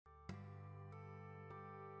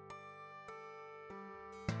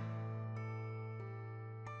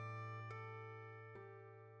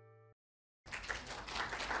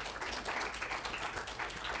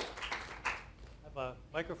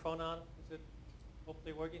microphone on? Is it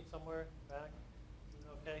hopefully working somewhere back? Is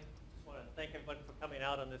it okay? Just want to thank everybody for coming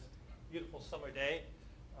out on this beautiful summer day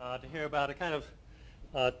to hear about a kind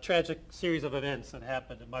of tragic series of events that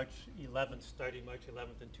happened on March 11th, starting March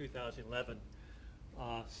 11th in 2011.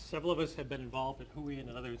 Several of us have been involved at Hui and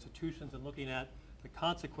other institutions in looking at the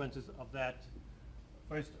consequences of that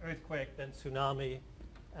first earthquake, then tsunami,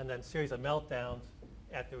 and then series of meltdowns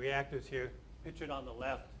at the reactors here, pictured on the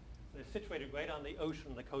left. They're situated right on the ocean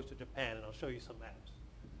on the coast of Japan, and I'll show you some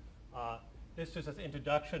maps. This, just as an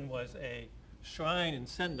introduction, was a shrine in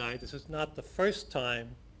Sendai. This is not the first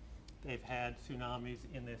time they've had tsunamis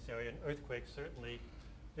in this area, and earthquakes certainly.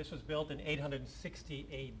 This was built in 860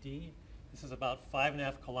 AD. This is about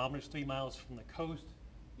 5.5 kilometers, 3 miles from the coast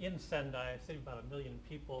in Sendai, a city of about 1 million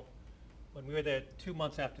people. When we were there 2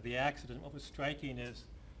 months after the accident, what was striking is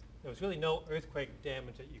there was really no earthquake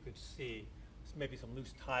damage that you could see. Maybe some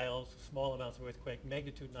loose tiles, small amounts of earthquake,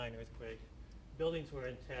 magnitude 9 earthquake. Buildings were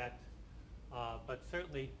intact, but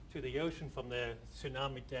certainly to the ocean from there,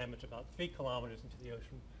 tsunami damage about 3 kilometers into the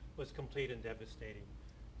ocean was complete and devastating.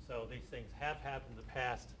 So these things have happened in the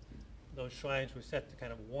past. Those shrines were set to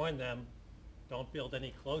kind of warn them, don't build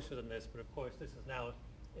any closer than this, but of course this is now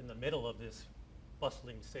in the middle of this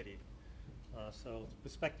bustling city. So the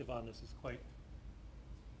perspective on this is quite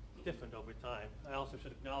different over time. I also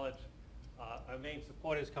should acknowledge our main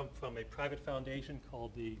supporters come from a private foundation called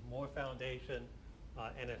the Moore Foundation,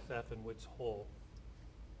 NSF, and Woods Hole.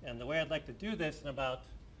 And the way I'd like to do this in about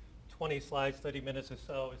 20 slides, 30 minutes or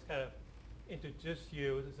so, is kind of introduce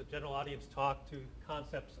you as a general audience talk to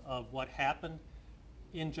concepts of what happened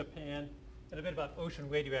in Japan and a bit about ocean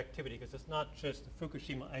radioactivity, because it's not just the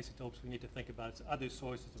Fukushima isotopes we need to think about, it's other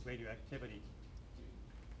sources of radioactivity.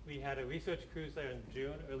 We had a research cruise there in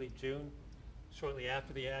June, early June, shortly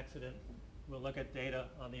after the accident. We'll look at data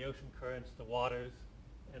on the ocean currents, the waters,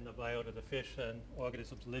 and the biota, the fish and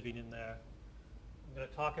organisms living in there. I'm going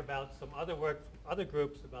to talk about some other work from other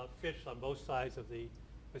groups about fish on both sides of the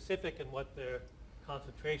Pacific and what their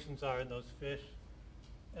concentrations are in those fish,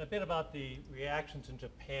 and a bit about the reactions in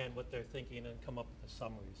Japan, what they're thinking, and come up with a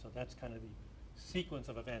summary. So that's kind of the sequence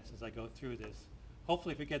of events as I go through this.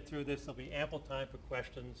 Hopefully if we get through this, there'll be ample time for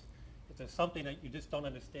questions. If there's something that you just don't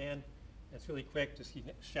understand, it's really quick, just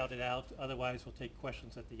shout it out. Otherwise, we'll take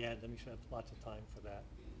questions at the end, and we should have lots of time for that.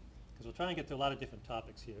 Because we'll try and get through a lot of different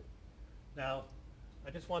topics here. Now,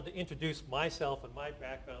 I just wanted to introduce myself and my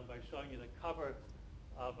background by showing you the cover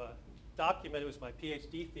of a document. It was my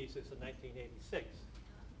PhD thesis in 1986.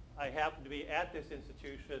 I happened to be at this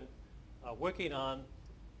institution working on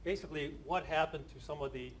basically what happened to some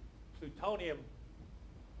of the plutonium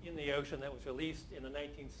in the ocean that was released in the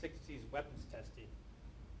 1960s weapons testing.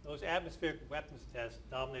 Those atmospheric weapons tests,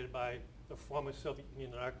 dominated by the former Soviet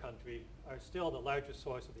Union and our country, are still the largest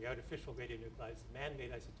source of the artificial radionuclides,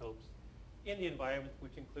 man-made isotopes, in the environment,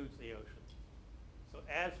 which includes the ocean. So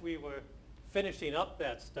as we were finishing up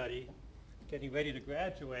that study, getting ready to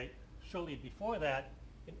graduate, shortly before that,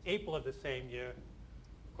 in April of the same year,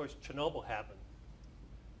 of course, Chernobyl happened.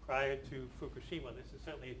 Prior to Fukushima, this is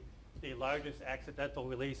certainly the largest accidental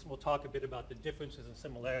release. We'll talk a bit about the differences and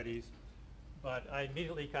similarities. But I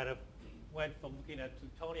immediately kind of went from looking at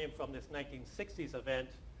plutonium from this 1960s event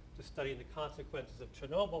to studying the consequences of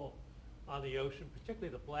Chernobyl on the ocean,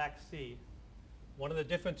 particularly the Black Sea. One of the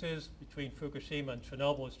differences between Fukushima and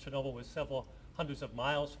Chernobyl is Chernobyl was several hundreds of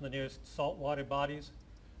miles from the nearest saltwater bodies.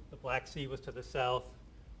 The Black Sea was to the south,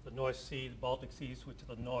 the North Sea, the Baltic Seas were to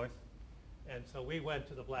the north. And so we went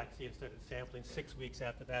to the Black Sea and started sampling 6 weeks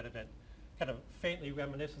after that event, kind of faintly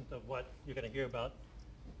reminiscent of what you're going to hear about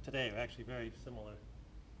today, are actually very similar.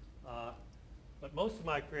 But most of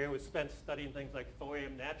my career was spent studying things like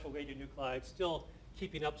thorium, natural radionuclides, still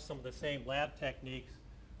keeping up some of the same lab techniques,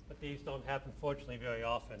 but these don't happen, fortunately, very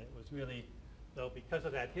often. It was really, though, because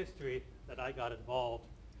of that history that I got involved.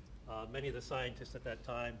 Many of the scientists at that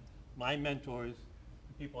time, my mentors,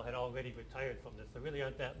 people had already retired from this. There really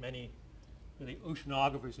aren't that many really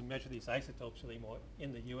oceanographers who measure these isotopes anymore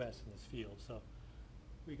in the US in this field. So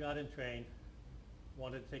we got in trained,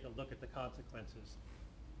 wanted to take a look at the consequences.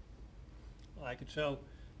 I could show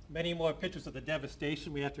many more pictures of the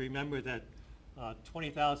devastation. We have to remember that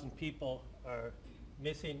 20,000 people are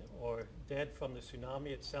missing or dead from the tsunami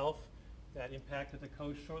itself that impacted the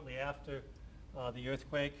coast shortly after the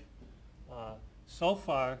earthquake. So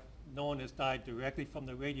far, no one has died directly from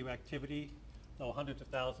the radioactivity, though hundreds of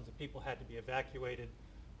thousands of people had to be evacuated.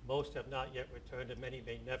 Most have not yet returned, and many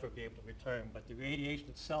may never be able to return. But the radiation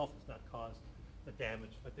itself has not caused the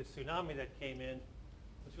damage. But the tsunami that came in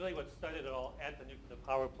was really what started it all at the nuclear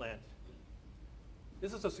power plant.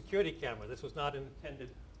 This is a security camera. This was not an intended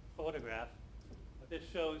photograph. But this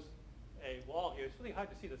shows a wall here. It's really hard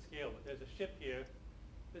to see the scale, but there's a ship here.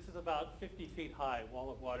 This is about 50 feet high, wall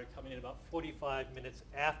of water coming in about 45 minutes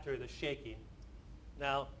after the shaking.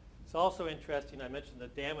 Now, it's also interesting, I mentioned the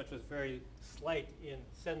damage was very slight in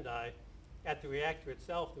Sendai. At the reactor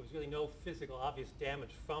itself, there was really no physical obvious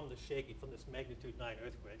damage from the shaking, from this magnitude 9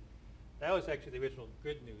 earthquake. That was actually the original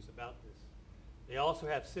good news about this. They also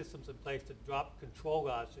have systems in place to drop control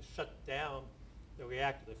rods to shut down the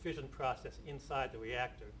reactor, the fission process inside the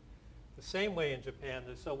reactor. The same way in Japan,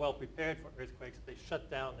 they're so well prepared for earthquakes that they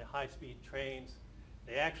shut down the high-speed trains.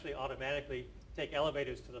 They actually automatically take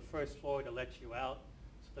elevators to the first floor to let you out.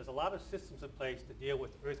 So there's a lot of systems in place to deal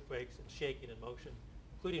with earthquakes and shaking and motion,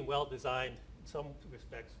 including well-designed, in some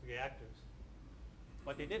respects, reactors.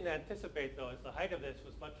 What they didn't anticipate, though, is the height of this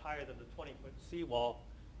was much higher than the 20-foot seawall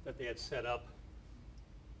that they had set up.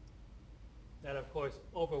 That, of course,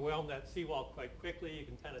 overwhelmed that seawall quite quickly. You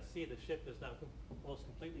can kind of see the ship is now almost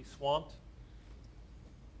completely swamped.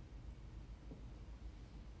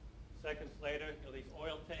 Seconds later, these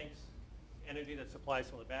oil tanks, energy that supplies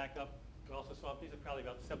some of the backup, are also swamped. These are probably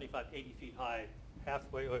about 75, 80 feet high,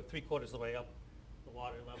 halfway or 3/4 of the way up the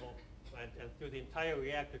water level. And through the entire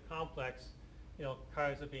reactor complex,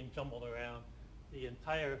 cars are being jumbled around. The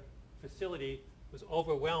entire facility was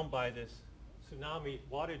overwhelmed by this tsunami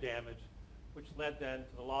water damage, which led then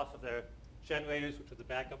to the loss of their generators, which are the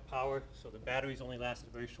backup power, so the batteries only lasted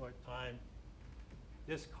a very short time.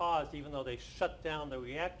 This caused, even though they shut down the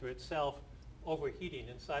reactor itself, overheating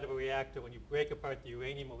inside of a reactor. When you break apart the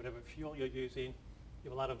uranium or whatever fuel you're using, you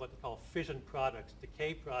have a lot of what they call fission products,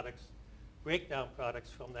 decay products, breakdown products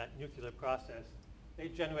from that nuclear process. They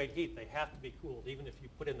generate heat. They have to be cooled, even if you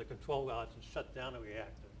put in the control rods and shut down a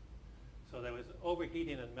reactor. So there was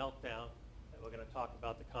overheating and meltdown. We're going to talk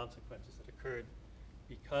about the consequences that occurred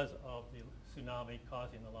because of the tsunami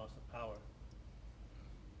causing the loss of power.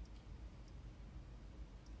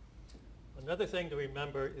 Another thing to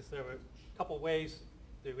remember is there were a couple ways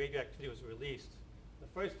the radioactivity was released. The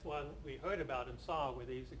first one we heard about and saw were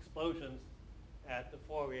these explosions at the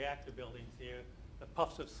 4 reactor buildings here, the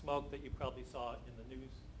puffs of smoke that you probably saw in the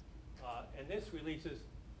news. And this releases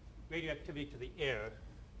radioactivity to the air.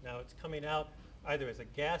 Now it's coming out either as a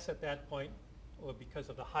gas at that point or because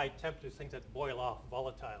of the high temperatures, things that boil off,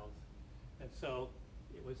 volatiles. And so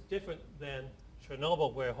it was different than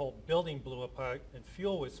Chernobyl, where a whole building blew apart and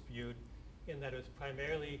fuel was spewed, in that it was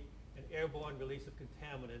primarily an airborne release of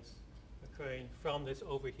contaminants occurring from this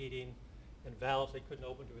overheating and valves they couldn't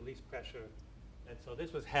open to release pressure. And so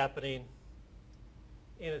this was happening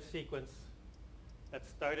in a sequence that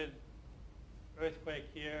started earthquake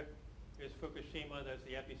here. Here's Fukushima. There's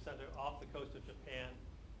the epicenter off the coast of Japan.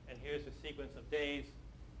 And here's a sequence of days.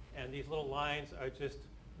 And these little lines are just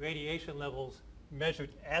radiation levels measured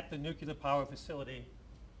at the nuclear power facility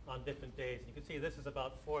on different days. You can see this is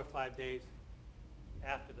about 4 or 5 days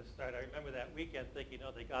after the start. I remember that weekend thinking,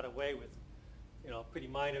 they got away with, pretty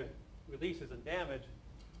minor releases and damage.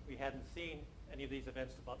 We hadn't seen any of these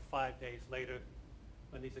events about 5 days later,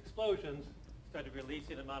 when these explosions started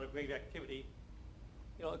releasing an amount of radioactivity,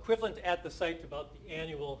 equivalent at the site to about the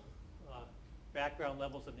annual background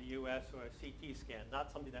levels in the US or a CT scan, not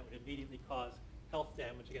something that would immediately cause health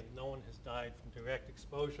damage. Again, no one has died from direct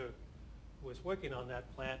exposure who was working on that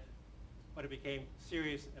plant, but it became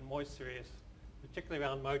serious and more serious, particularly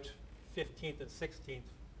around March 15th and 16th,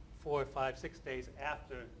 4 or 5, 6 days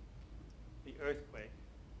after the earthquake.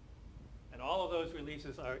 And all of those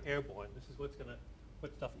releases are airborne. This is what's going to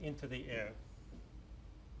put stuff into the air,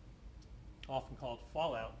 often called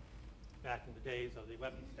fallout back in the days of the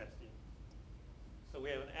weapons testing. So we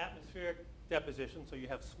have an atmospheric deposition, so you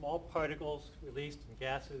have small particles released in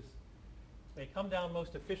gases. They come down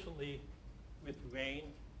most efficiently with rain,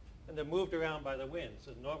 and they're moved around by the winds.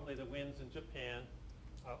 So normally the winds in Japan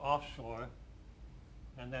are offshore,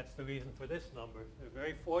 and that's the reason for this number. They're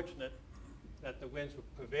very fortunate that the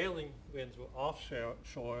prevailing winds were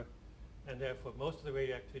offshore, and therefore most of the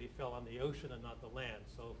radioactivity fell on the ocean and not the land.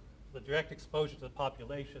 So for the direct exposure to the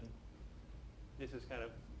population, this is kind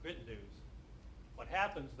of good news. What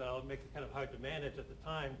happens, though, it makes it kind of hard to manage. At the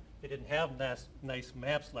time, they didn't have nice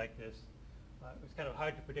maps like this. It was kind of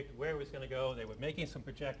hard to predict where it was going to go. They were making some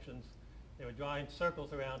projections. They were drawing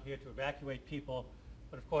circles around here to evacuate people.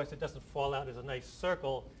 But of course, it doesn't fall out as a nice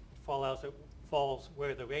circle. It falls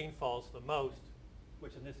where the rain falls the most,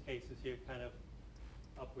 which in this case is here kind of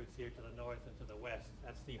upwards here to the north and to the west.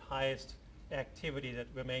 That's the highest activity that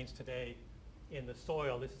remains today in the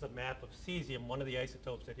soil. This is a map of cesium, one of the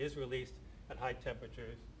isotopes that is released at high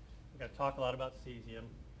temperatures. We're going to talk a lot about cesium.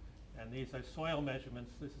 And these are soil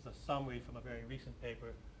measurements. This is a summary from a very recent paper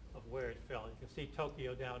of where it fell. You can see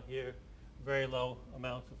Tokyo down here, very low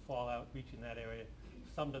amounts of fallout reaching that area.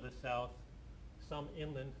 Some to the south, some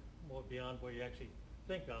inland, more beyond where you actually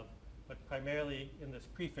think of, but primarily in this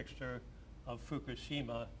prefecture of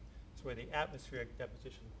Fukushima. It's where the atmospheric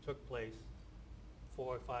deposition took place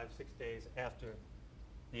 4, 5, 6 days after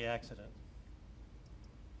the accident.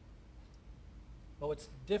 But what's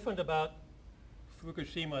different about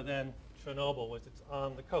Fukushima than Chernobyl was it's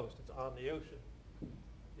on the coast, it's on the ocean.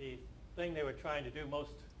 The thing they were trying to do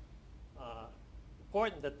most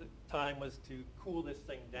important at the time was to cool this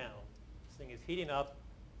thing down. This thing is heating up.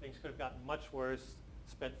 Things could have gotten much worse.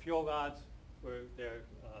 Spent fuel rods were their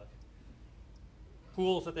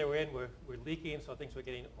pools that they were in were leaking, so things were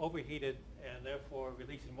getting overheated and therefore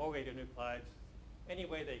releasing more radionuclides. Any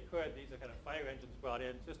way they could, these are kind of fire engines brought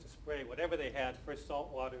in just to spray whatever they had, first salt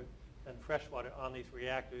water, then fresh water on these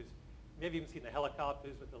reactors. Maybe even seen the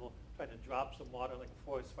helicopters with the little, trying to drop some water like a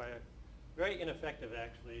forest fire. Very ineffective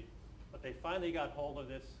actually, but they finally got hold of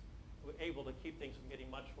this, were able to keep things from getting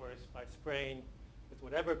much worse by spraying with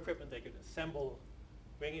whatever equipment they could assemble,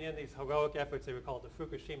 bringing in these heroic efforts. They were called the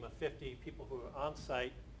Fukushima 50, people who were on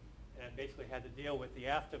site and basically had to deal with the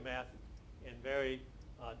aftermath in very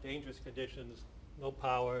dangerous conditions, no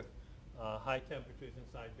power, high temperatures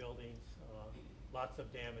inside buildings, lots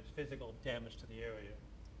of damage, physical damage to the area.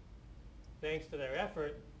 Thanks to their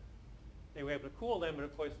effort, they were able to cool them, but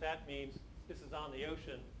of course that means this is on the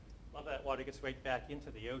ocean. A lot of that water gets right back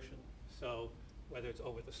into the ocean. So whether it's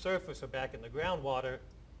over the surface or back in the groundwater,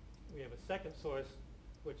 we have a second source,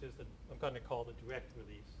 which is I'm going to call the direct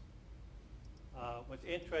release. What's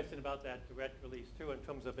interesting about that direct release too in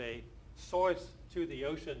terms of a source to the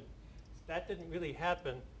ocean, that didn't really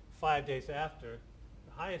happen 5 days after.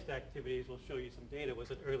 The highest activities, we'll show you some data,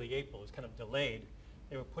 was in early April. It was kind of delayed.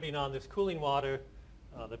 They were putting on this cooling water.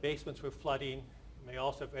 The basements were flooding. You may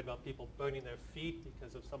also have read about people burning their feet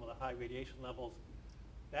because of some of the high radiation levels.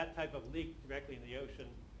 That type of leak directly in the ocean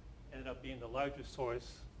ended up being the largest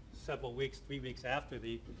source several weeks, 3 weeks after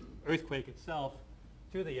the earthquake itself,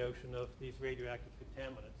 to the ocean of these radioactive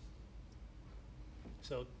contaminants.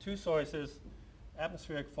 So 2 sources,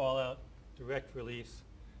 atmospheric fallout, direct release,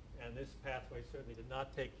 and this pathway certainly did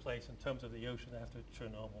not take place in terms of the ocean after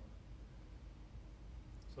Chernobyl.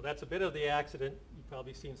 So that's a bit of the accident. You've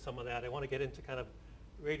probably seen some of that. I want to get into kind of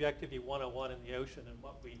radioactivity 101 in the ocean and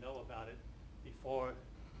what we know about it before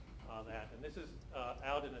that. And this is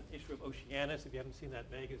out in an issue of Oceanus. If you haven't seen that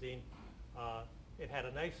magazine, it had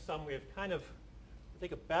a nice summary of kind of, I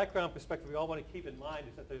think a background perspective we all want to keep in mind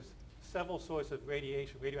is that there's several sources of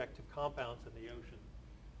radiation, radioactive compounds in the ocean.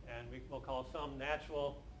 And we'll call some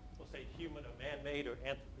natural, we'll say human or man-made or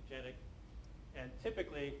anthropogenic. And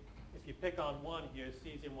typically, if you pick on one here,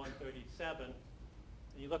 cesium-137, and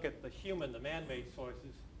you look at the human, the man-made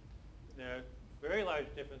sources, there are very large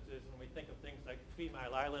differences when we think of things like 3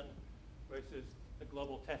 Mile Island versus the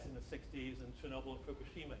global test in the 60s and Chernobyl and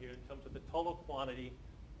Fukushima here in terms of the total quantity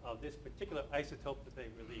of this particular isotope that they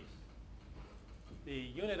released. The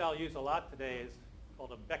unit I'll use a lot today is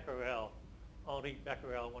called a becquerel. Henri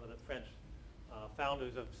Becquerel, one of the French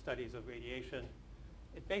founders of studies of radiation.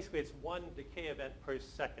 Basically, it's 1 decay event per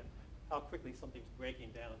second, how quickly something's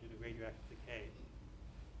breaking down due to radioactive decay.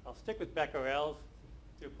 I'll stick with becquerels.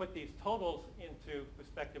 To put these totals into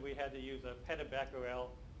perspective, we had to use a petabecquerel,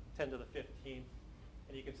 10 to the 15th.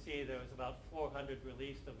 And you can see there was about 400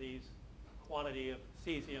 released of these quantity of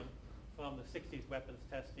cesium from the 60s weapons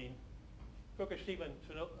testing. Fukushima and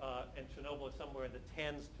Chernobyl is somewhere in the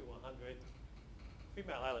 10s to 100. 3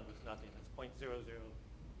 Mile Island was nothing. That's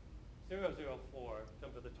 0.00004 in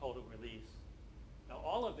terms of the total release. Now,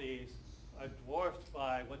 all of these are dwarfed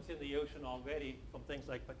by what's in the ocean already from things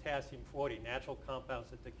like potassium-40, natural compounds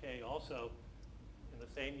that decay also in the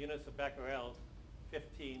same units of becquerels,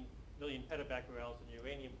 15 million petabecquerels in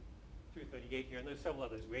uranium-238 here, and there's several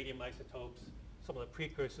others, radium isotopes, some of the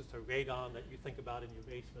precursors to radon that you think about in your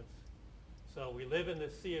basements. So we live in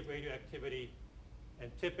this sea of radioactivity, and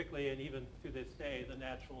typically, and even to this day, the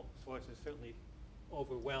natural sources certainly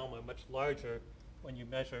overwhelm or much larger when you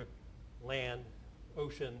measure land,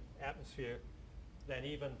 ocean, atmosphere, than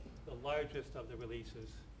even the largest of the releases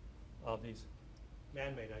of these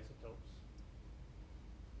man-made isotopes.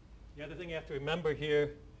 The other thing you have to remember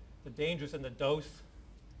here, the dangers in the dose,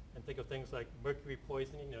 and think of things like mercury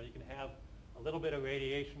poisoning. You know, you can have a little bit of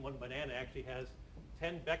radiation. One banana actually has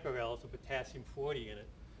 10 becquerels of potassium-40 in it.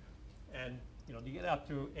 And you know, to get up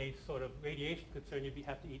to a sort of radiation concern, you'd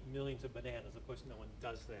have to eat millions of bananas. Of course, no one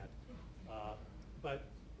does that. But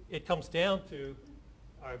it comes down to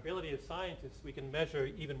our ability as scientists, we can measure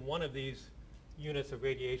even one of these units of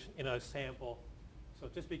radiation in our sample. So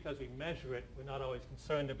just because we measure it, we're not always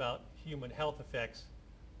concerned about human health effects,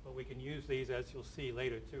 but we can use these, as you'll see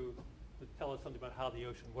later, to tell us something about how the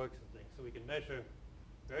ocean works and things. So we can measure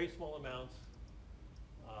very small amounts.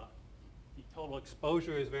 The total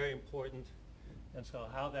exposure is very important. And so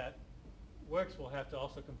how that works, we'll have to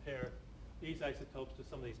also compare these isotopes to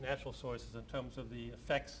some of these natural sources in terms of the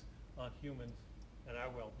effects on humans and our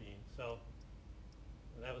well-being. So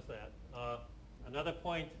that was that. Another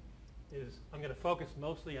point is I'm going to focus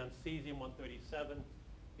mostly on cesium-137.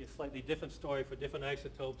 It's a slightly different story for different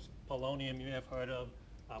isotopes. Polonium you have heard of,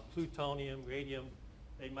 plutonium, radium.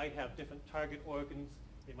 They might have different target organs.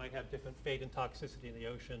 They might have different fate and toxicity in the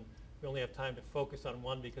ocean. We only have time to focus on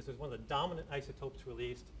one because there's one of the dominant isotopes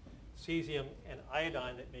released, cesium and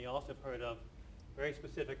iodine that you may also have heard of, very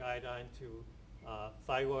specific iodine to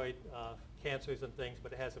thyroid cancers and things,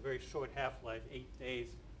 but it has a very short half-life, 8 days,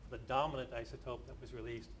 for the dominant isotope that was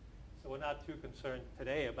released. So we're not too concerned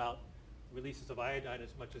today about releases of iodine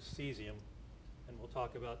as much as cesium, and we'll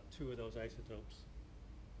talk about 2 of those isotopes.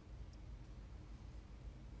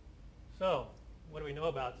 So what do we know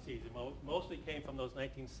about cesium? Well, it mostly came from those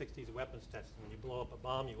 1960s weapons tests. When you blow up a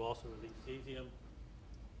bomb, you also release cesium.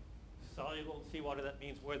 Soluble in seawater, that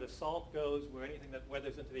means where the salt goes, where anything that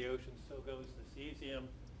weathers into the ocean, so goes the cesium.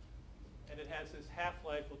 And it has this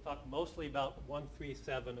half-life, we'll talk mostly about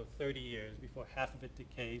 137 or 30 years before half of it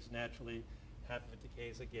decays naturally, half of it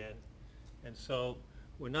decays again. And so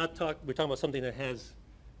we're talking about something that has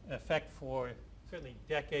an effect for certainly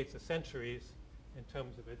decades to centuries in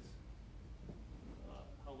terms of its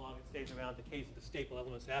how long it stays around, decays into staple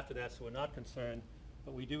elements after that, so we're not concerned.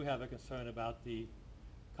 But we do have a concern about the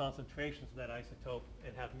concentrations of that isotope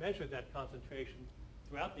and have measured that concentration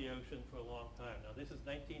throughout the ocean for a long time. Now this is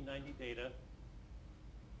 1990 data.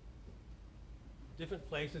 Different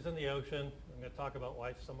places in the ocean. I'm going to talk about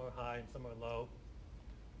why some are high and some are low.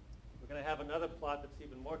 We're going to have another plot that's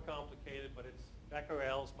even more complicated, but it's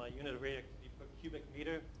becquerels, my unit of radioactivity per cubic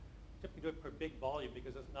meter. Typically do it per big volume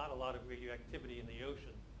because there's not a lot of radioactivity in the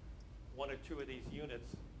ocean. 1 or 2 of these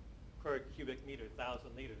units per cubic meter,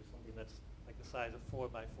 1,000 liters, something that's like the size of 4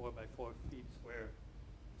 by 4 by 4 feet square.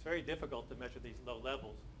 It's very difficult to measure these low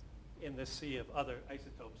levels in this sea of other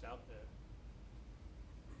isotopes out there.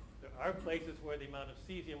 There are places where the amount of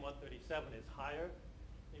cesium-137 is higher.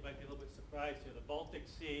 You might be a little bit surprised here. The Baltic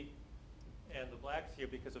Sea and the Black Sea are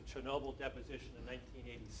because of Chernobyl deposition in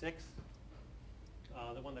 1986.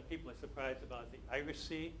 The one that people are surprised about is the Irish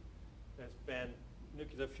Sea. There's been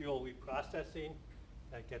nuclear fuel reprocessing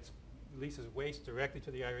that releases waste directly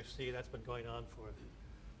to the Irish Sea. That's been going on for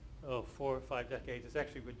 4 or 5 decades. It's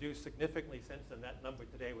actually reduced significantly since then. That number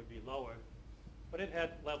today would be lower. But it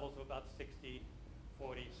had levels of about 60,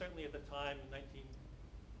 40. Certainly at the time, in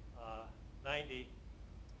 1990,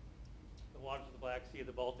 the waters of the Black Sea,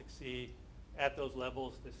 the Baltic Sea, at those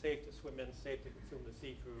levels, they're safe to swim in, safe to consume the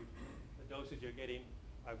seafood. The doses you're getting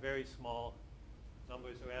are very small,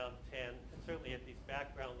 numbers around 10, and certainly at these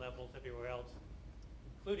background levels everywhere else,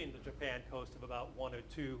 including the Japan coast, of about 1 or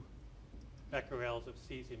 2 becquerels of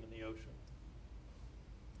cesium in the ocean.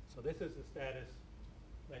 So this is the status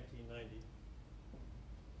 1990.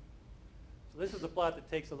 So this is a plot that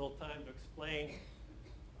takes a little time to explain,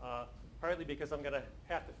 partly because I'm going to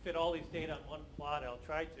have to fit all these data on one plot. I'll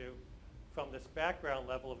try to, from this background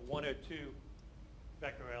level of 1 or 2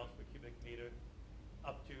 becquerels per cubic meter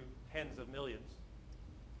up to tens of millions.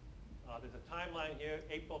 There's a timeline here,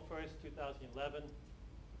 April 1st, 2011,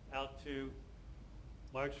 out to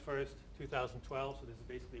March 1st, 2012. So this is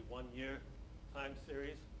basically 1 year time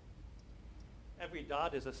series. Every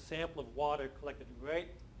dot is a sample of water collected right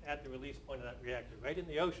at the release point of that reactor, right in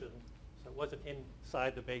the ocean. So it wasn't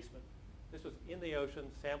inside the basement. This was in the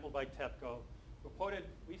ocean, sampled by TEPCO. Reported,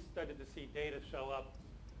 we started to see data show up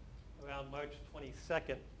around March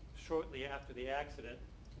 22nd, shortly after the accident.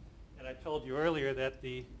 And I told you earlier that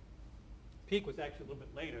the peak was actually a little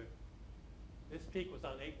bit later. This peak was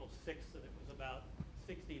on April 6th, and it was about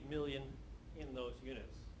 60 million in those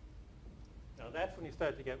units. Now that's when you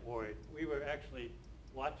started to get worried. We were actually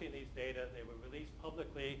watching these data. They were released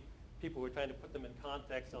publicly. People were trying to put them in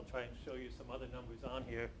context. I'll try and show you some other numbers on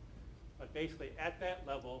here. But basically, at that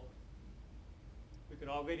level, we could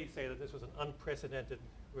already say that this was an unprecedented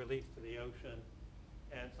release to the ocean.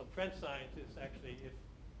 And some French scientists actually, if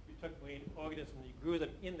you took marine organisms and you grew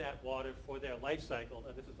them in that water for their life cycle,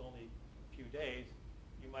 and this is only a few days,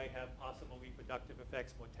 you might have possible reproductive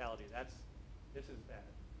effects, mortality. This is bad.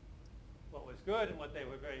 What was good and what they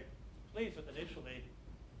were very pleased with initially,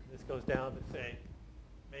 this goes down to say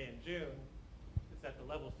May and June, this that the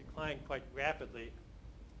levels decline quite rapidly.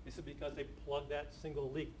 This is because they plugged that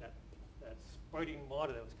single leak, that spurting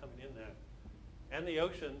water that was coming in there. And the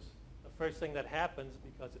oceans, the first thing that happens,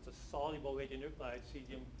 because it's a soluble radionuclide,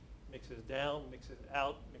 cesium mixes down, mixes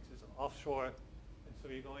out, mixes offshore. And so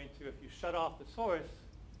you're going to, if you shut off the source,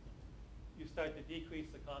 you start to decrease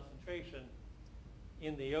the concentration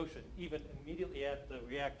in the ocean, even immediately at the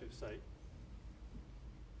reactor site.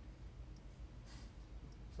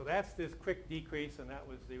 So that's this quick decrease, and that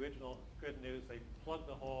was the original good news. They plugged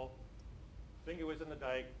the hole, finger was in the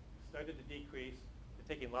dike, started to decrease.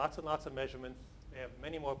 They're taking lots and lots of measurements. They have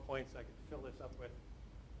many more points I could fill this up with.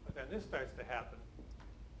 But then this starts to happen.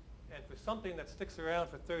 And for something that sticks around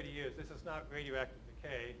for 30 years, this is not radioactive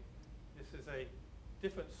decay. This is a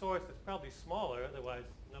different source that's probably smaller, otherwise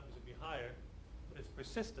the numbers would be higher, but it's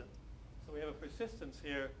persistent. So we have a persistence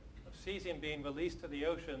here of cesium being released to the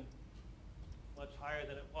ocean much higher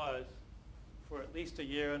than it was for at least a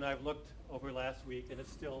year, and I've looked over last week, and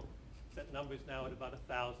it's still set numbers now at about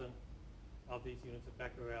 1,000 of these units of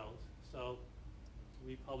becquerels. So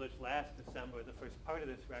we published last December the first part of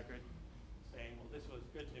this record saying, well, this was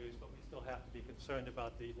good news, but we still have to be concerned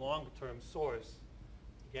about the long-term source.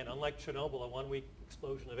 Again, unlike Chernobyl, a one-week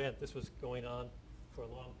explosion event, this was going on for a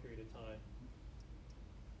long period of time.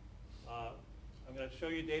 I'm going to show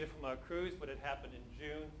you data from our cruise, but it happened in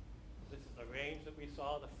June. This is the range that we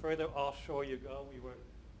saw. The further offshore you go, we were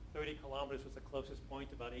 30 kilometers was the closest point,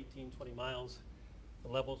 about 18, 20 miles.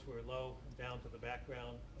 The levels were low down to the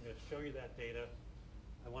background. I'm going to show you that data.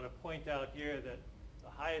 I want to point out here that the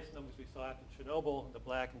highest numbers we saw after Chernobyl in the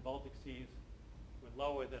Black and Baltic Seas were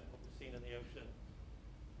lower than what was seen in the ocean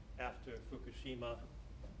after Fukushima.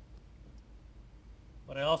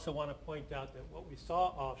 But I also want to point out that what we saw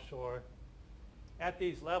offshore at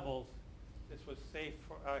these levels, this was safe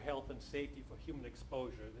for our health and safety for human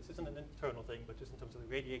exposure. This isn't an internal thing, but just in terms of the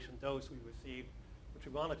radiation dose we received, which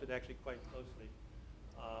we monitored actually quite closely.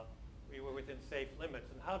 We were within safe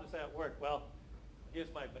limits. And how does that work? Well,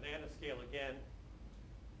 here's my banana scale again.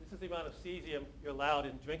 This is the amount of cesium you're allowed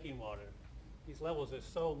in drinking water. These levels are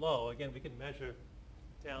so low. Again, we can measure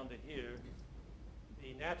down to here.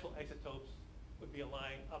 The natural isotopes would be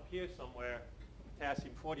aligned up here somewhere,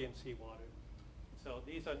 potassium-40 in seawater. So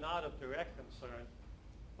these are not of direct concern,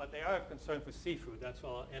 but they are of concern for seafood. That's why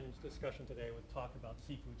I'll end this discussion today with talk about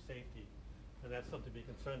seafood safety. And that's something to be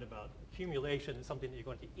concerned about. Accumulation is something that you're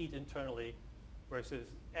going to eat internally versus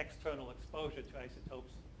external exposure to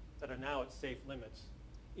isotopes that are now at safe limits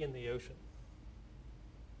in the ocean.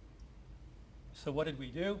 So what did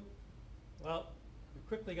we do? Well, we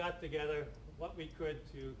quickly got together what we could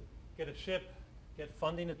to get a ship, get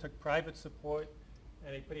funding. It took private support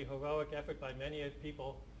and a pretty heroic effort by many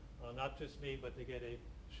people, not just me, but to get a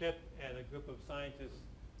ship and a group of scientists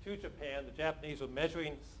to Japan. The Japanese were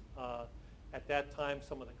measuring at that time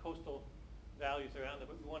some of the coastal values around it,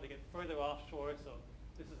 but we wanted to get further offshore. So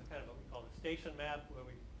this is a kind of what we call a station map, where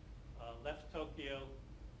we left Tokyo,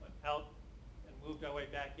 went out, and moved our way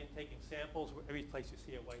back in, taking samples. Every place you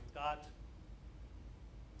see a white dot.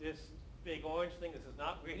 This big orange thing, this is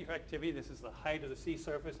not radioactivity. This is the height of the sea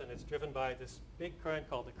surface, and it's driven by this big current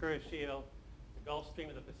called the Kuroshio. The Gulf Stream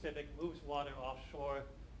of the Pacific moves water offshore.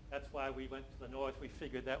 That's why we went to the north. We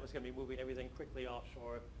figured that was going to be moving everything quickly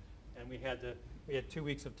offshore. And we had 2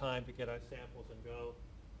 weeks of time to get our samples and go.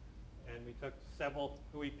 And we took several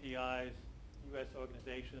WIPIs, U.S.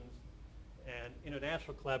 organizations, and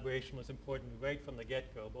international collaboration was important right from the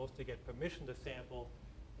get-go, both to get permission to sample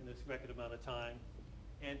in this record amount of time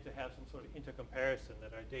and to have some sort of intercomparison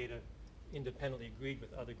that our data independently agreed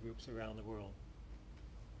with other groups around the world.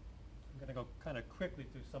 I'm going to go kind of quickly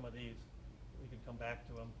through some of these. We can come back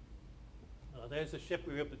to them. There's the ship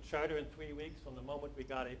we were able to charter in 3 weeks. From the moment we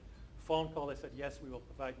got a phone call, they said, yes, we will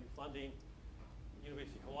provide you funding. The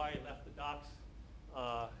University of Hawaii left the docks,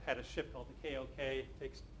 had a ship called the KOK. It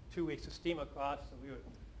takes 2 weeks to steam across, and we were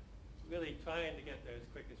really trying to get there as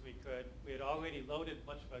quick as we could. We had already loaded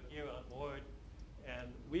much of our gear on board, and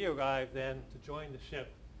we arrived then to join the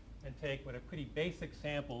ship and take what are pretty basic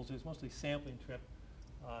samples. It was mostly sampling trip,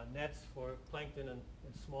 nets for plankton and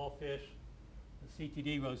small fish, the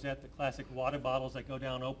CTD rosette, the classic water bottles that go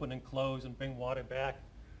down, open and close, and bring water back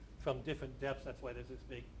from different depths. That's why there's this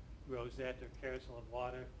big rosette or carousel of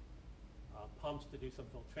water, pumps to do some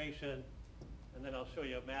filtration. And then I'll show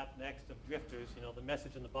you a map next of drifters, you know, the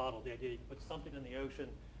message in the bottle, the idea you put something in the ocean,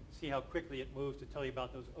 see how quickly it moves to tell you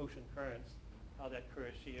about those ocean currents, how that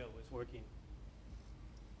Kuroshio was working.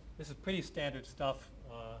 This is pretty standard stuff.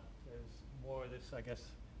 There's more of this, I guess,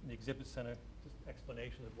 in the exhibit center, just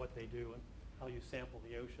explanation of what they do and how you sample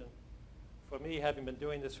the ocean for me, having been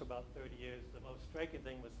doing this for about 30 years, the most striking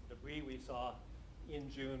thing was the debris we saw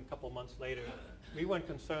in June, a couple months later. We weren't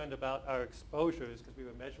concerned about our exposures because we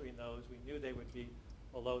were measuring those. We knew they would be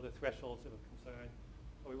below the thresholds of concern.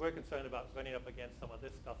 But we were concerned about running up against some of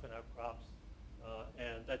this stuff in our crops.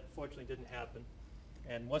 And that fortunately didn't happen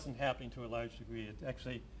and wasn't happening to a large degree. It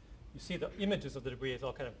actually, you see the images of the debris is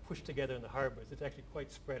all kind of pushed together in the harbors. It's actually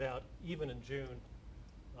quite spread out, even in June,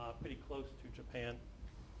 pretty close to Japan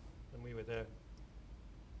when we were there.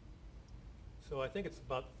 So I think it's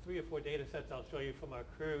about 3 or 4 data sets I'll show you from our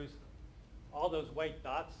cruise. All those white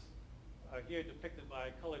dots are here depicted by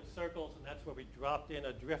colored circles, and that's where we dropped in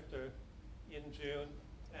a drifter in June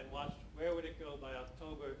and watched where would it go by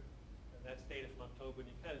October. And that's data from October. And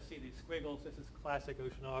you kind of see these squiggles. This is classic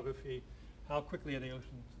oceanography. How quickly are the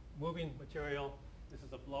oceans moving material? This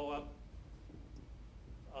is a blow up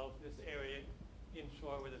of this area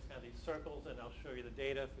inshore where there's kind of these circles, and I'll show you the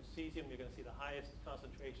data. For cesium, you're going to see the highest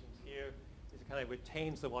concentrations here. It kind of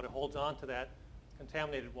retains the water, holds on to that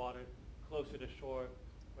contaminated water closer to shore,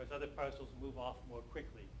 whereas other parcels move off more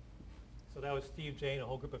quickly. So that was Steve Jane, a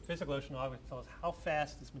whole group of physical oceanographers tell us how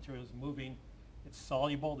fast this material is moving. It's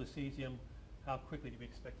soluble, the cesium. How quickly do we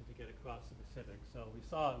expect it to get across the Pacific? So we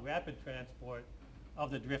saw a rapid transport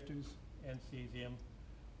of the drifters and cesium,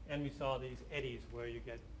 and we saw these eddies where you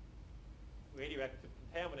get radioactive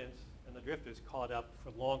contaminants and the drifters caught up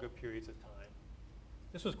for longer periods of time.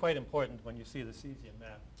 This was quite important when you see the cesium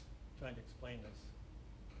map, trying to explain this.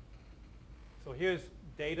 So here's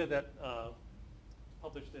data that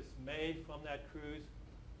published this May from that cruise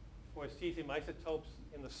for cesium isotopes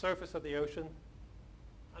in the surface of the ocean.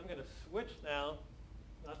 I'm going to switch now,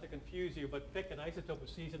 not to confuse you, but pick an isotope of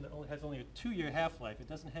cesium that has only a 2-year half-life. It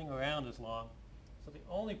doesn't hang around as long. So the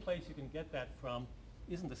only place you can get that from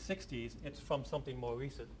isn't the 60s, it's from something more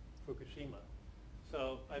recent, Fukushima.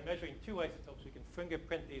 So by measuring 2 isotopes, we can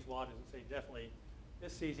fingerprint these waters and say definitely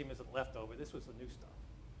this cesium isn't leftover, this was the new stuff.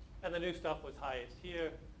 And the new stuff was highest here,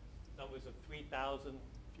 numbers of 3,000,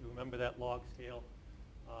 if you remember that log scale.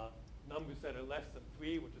 Numbers that are less than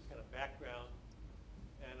 3, which is kind of background.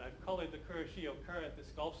 And I've colored the Kuroshio current, this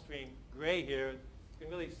Gulf Stream, gray here. You can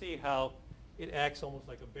really see how it acts almost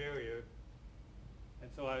like a barrier. And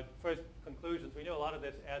so our first conclusions, we knew a lot of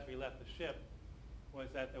this as we left the ship, was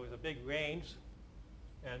that there was a big range,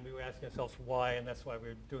 and we were asking ourselves why, and that's why we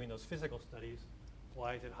were doing those physical studies.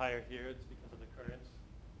 Why is it higher here? It's because of the currents.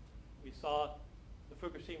 We saw the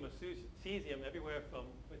Fukushima cesium everywhere from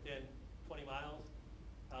within 20 miles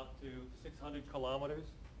out to 600 kilometers.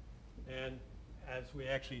 And as we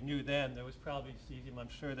actually knew then, there was probably cesium. I'm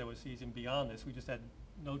sure there was cesium beyond this. We just had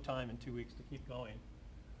no time in 2 weeks to keep going.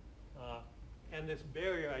 And this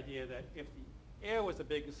barrier idea that if the air was the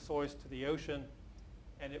biggest source to the ocean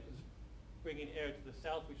and it was bringing air to the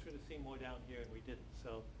south, we should have seen more down here, and we didn't.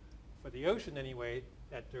 So for the ocean anyway,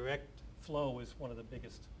 that direct flow was one of the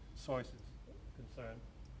biggest sources of concern.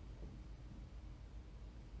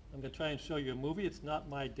 I'm going to try and show you a movie. It's not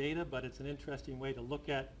my data, but it's an interesting way to look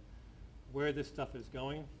at where this stuff is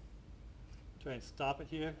going. Try and stop it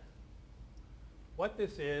here. What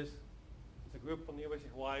this is a group from the University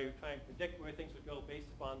of Hawaii who try and predict where things would go based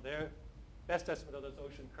upon their best estimate of those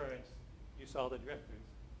ocean currents. You saw the drifters.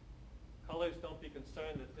 Colors, don't be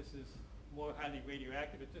concerned that this is more highly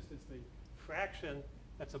radioactive. It just is the fraction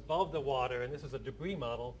that's above the water, and this is a debris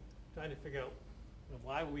model, trying to figure out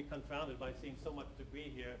why were we confounded by seeing so much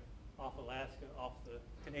debris here off Alaska, off the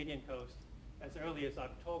Canadian coast, as early as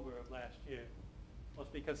October of last year. Well,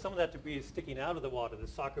 it's because some of that debris is sticking out of the water, the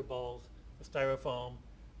soccer balls, the styrofoam,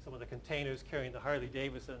 some of the containers carrying the Harley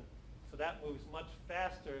Davidson. So that moves much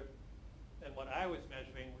faster than what I was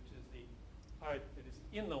measuring, which is the part that is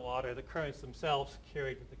in the water, the currents themselves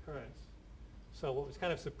carried with the currents. So what was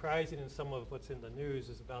kind of surprising in some of what's in the news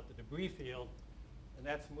is about the debris field, and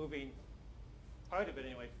that's moving, part of it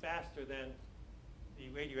anyway, faster than the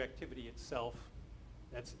radioactivity itself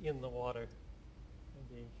that's in the water and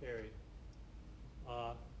being carried.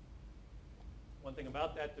 One thing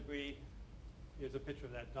about that debris, here's a picture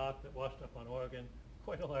of that dock that washed up on Oregon,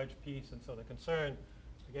 quite a large piece, and so the concern,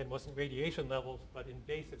 again, wasn't radiation levels, but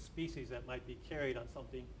invasive species that might be carried on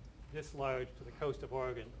something this large to the coast of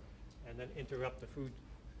Oregon and then interrupt the food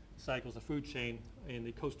cycles, the food chain in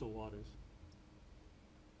the coastal waters.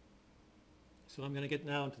 So I'm going to get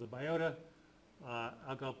now into the biota.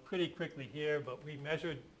 I'll go pretty quickly here, but we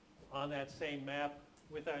measured on that same map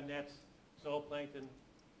with our nets zooplankton,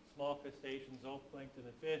 small crustaceans, zooplankton,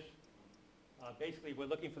 and fish. Basically, we're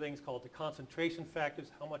looking for things called the concentration factors.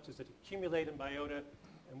 How much does it accumulate in biota?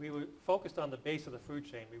 And we were focused on the base of the food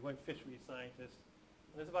chain. We weren't fisheries scientists.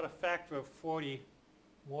 And there's about a factor of 40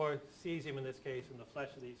 more cesium in this case in the flesh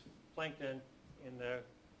of these plankton in their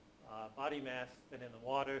body mass than in the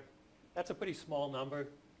water. That's a pretty small number.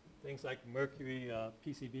 Things like mercury,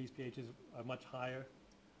 PCB's pHs are much higher.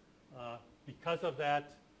 Because of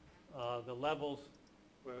that, the levels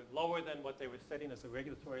were lower than what they were setting as a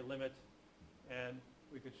regulatory limit, and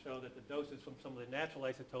we could show that the doses from some of the natural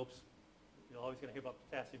isotopes, you're always going to hear about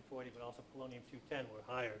potassium-40, but also polonium-210 were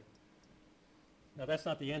higher. Now that's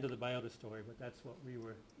not the end of the biota story, but that's what we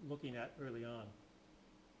were looking at early on.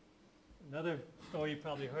 Another story you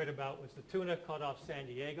probably heard about was the tuna caught off San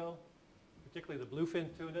Diego, particularly the bluefin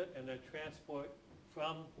tuna, and their transport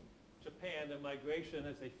from Japan, their migration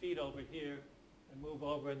as they feed over here and move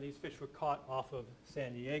over, and these fish were caught off of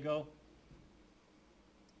San Diego.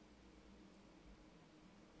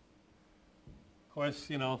 Of course,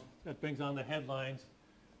 you know, that brings on the headlines,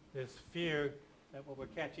 this fear that what we're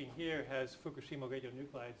catching here has Fukushima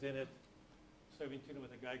radionuclides in it, serving tuna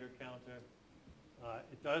with a Geiger counter.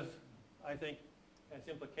 It does, I think, has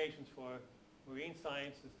implications for marine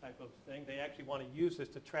science, this type of thing. They actually want to use this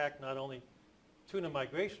to track not only tuna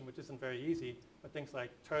migration, which isn't very easy, but things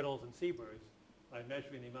like turtles and seabirds by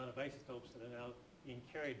measuring the amount of isotopes that are now being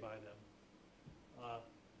carried by them.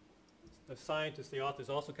 The scientists, the authors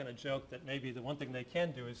also kind of joke that maybe the one thing they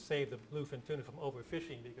can do is save the bluefin tuna from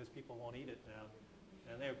overfishing because people won't eat it now.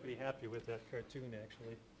 And they were pretty happy with that cartoon,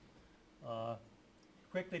 actually.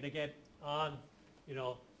 Quickly to get on, you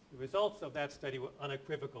know, the results of that study were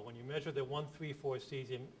unequivocal. When you measure the 134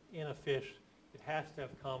 cesium in a fish, it has to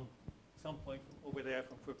have come some point from over there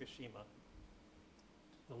from Fukushima.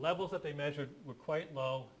 The levels that they measured were quite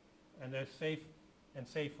low, and they're safe and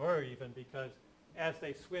safer even because as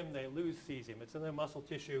they swim, they lose cesium. It's in their muscle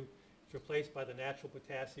tissue. It's replaced by the natural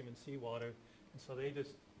potassium in seawater, and so they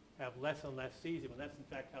just have less and less cesium, and that's in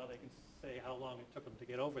fact how they can say how long it took them to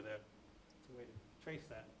get over there. It's a way to trace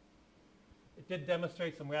that. It did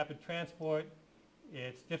demonstrate some rapid transport.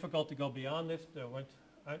 It's difficult to go beyond this. There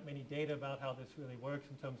aren't many data about how this really works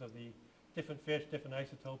in terms of the different fish, different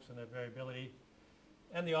isotopes, and their variability.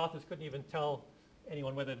 And the authors couldn't even tell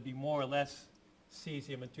anyone whether it'd be more or less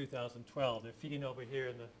cesium in 2012. They're feeding over here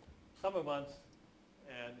in the summer months,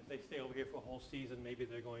 and if they stay over here for a whole season, maybe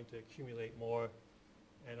they're going to accumulate more.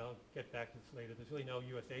 And I'll get back to this later. There's really no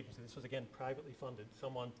U.S. agency. This was, again, privately funded.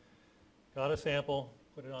 Someone got a sample,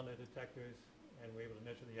 put it on their detectors, and were able to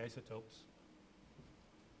measure the isotopes.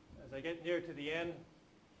 As I get near to the end,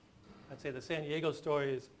 I'd say the San Diego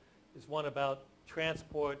story is one about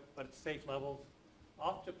transport, but at safe levels.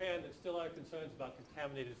 Off Japan, there still are concerns about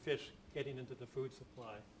contaminated fish getting into the food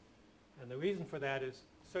supply. And the reason for that is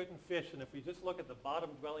certain fish, and if we just look at the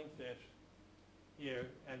bottom-dwelling fish here,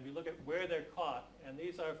 and we look at where they're caught, and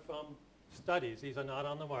these are from studies. These are not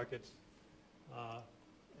on the markets.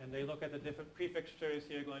 And they look at the different prefixtures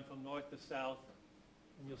here going from north to south.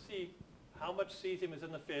 And you'll see how much cesium is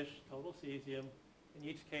in the fish, total cesium, in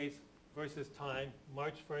each case versus time,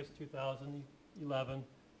 March 1st, 2011,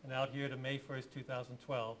 and out here to May 1st,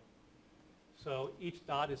 2012. So each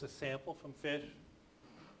dot is a sample from fish.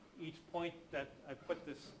 Each point that I put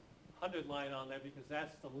this 100 line on there because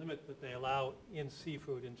that's the limit that they allow in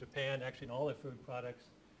seafood in Japan, actually in all their food products.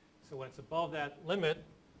 So when it's above that limit,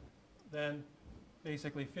 then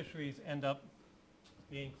basically fisheries end up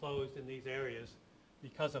being closed in these areas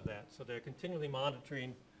because of that. So they're continually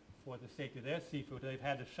monitoring for the safety of their seafood. They've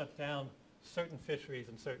had to shut down certain fisheries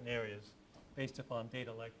in certain areas based upon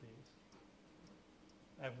data like these.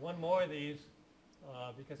 I have one more of these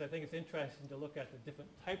because I think it's interesting to look at the different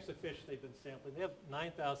types of fish they've been sampling. They have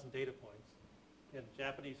 9,000 data points in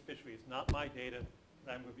Japanese fisheries, not my data,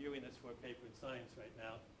 but I'm reviewing this for a paper in Science right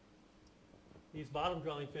now. These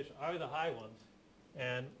bottom-dwelling fish are the high ones,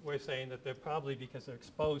 and we're saying that they're probably because they're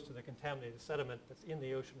exposed to the contaminated sediment that's in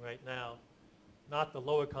the ocean right now, not the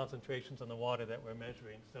lower concentrations in the water that we're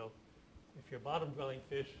measuring. So if you're bottom-dwelling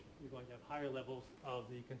fish, you're going to have higher levels of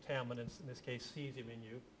the contaminants, in this case cesium, in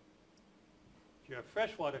you. If you're a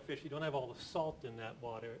freshwater fish, you don't have all the salt in that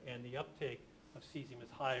water, and the uptake of cesium is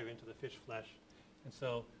higher into the fish flesh. And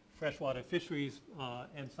so freshwater fisheries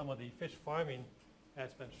and some of the fish farming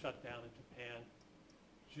has been shut down in Japan.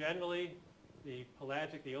 Generally, the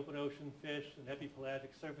pelagic, the open ocean fish, and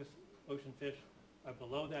epipelagic surface ocean fish are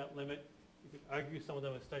below that limit. You could argue some of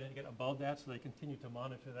them are starting to get above that, so they continue to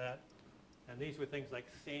monitor that. And these were things like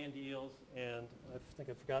sand eels, and I think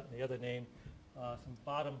I've forgotten the other name, some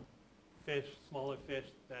bottom fish, smaller fish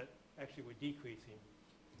that actually were decreasing.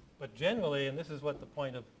 But generally, and this is what the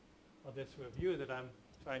point of this review that I'm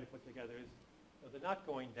trying to put together is, they're not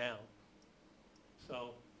going down.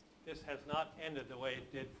 So this has not ended the way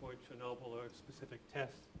it did for Chernobyl or specific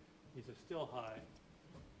tests. These are still high.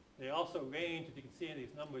 They also range, if you can see in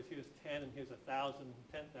these numbers, here's 10 and here's 1,000 and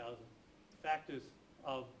 10,000, factors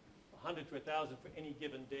of 100 to 1,000 for any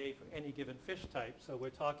given day for any given fish type. So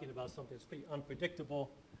we're talking about something that's pretty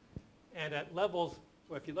unpredictable. And at levels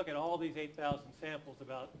where if you look at all these 8,000 samples,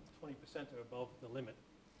 about 20% are above the limit.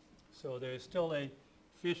 So there's still a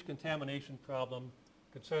fish contamination problem,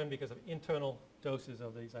 concern because of internal doses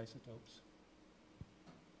of these isotopes.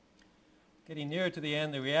 Getting nearer to the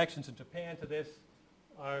end, the reactions in Japan to this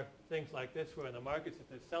are things like this, where in the markets, if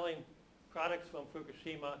they're selling products from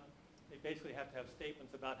Fukushima, they basically have to have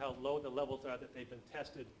statements about how low the levels are that they've been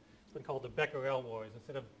tested. It's been called the Becquerel wars.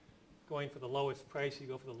 Instead of going for the lowest price, you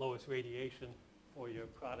go for the lowest radiation for your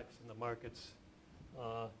products in the markets.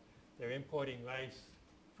 They're importing rice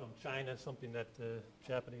from China, something that the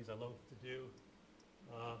Japanese are loath to do.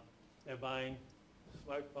 They're buying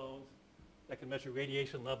smartphones that can measure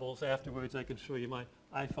radiation levels. Afterwards, I can show you my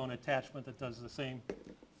iPhone attachment that does the same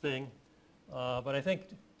thing. But I think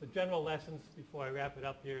the general lessons before I wrap it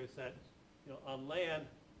up here is that, on land,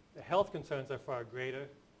 the health concerns are far greater.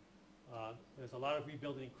 There's a lot of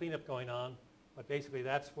rebuilding and cleanup going on, but basically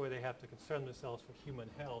that's where they have to concern themselves for human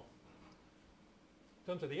health.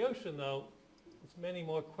 In terms of the ocean, though, it's many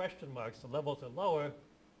more question marks. The levels are lower.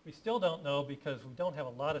 We still don't know, because we don't have a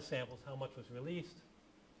lot of samples, how much was released,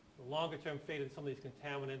 the longer-term fate of some of these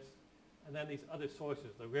contaminants, and then these other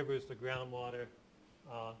sources, the rivers, the groundwater,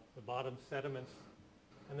 the bottom sediments.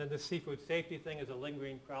 And then the seafood safety thing is a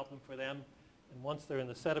lingering problem for them. And once they're in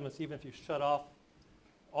the sediments, even if you shut off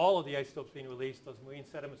all of the isotopes being released, those marine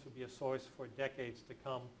sediments would be a source for decades to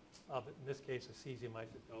come of, in this case, the cesium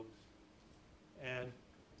isotopes. And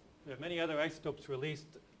there are many other isotopes released,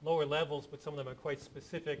 lower levels, but some of them are quite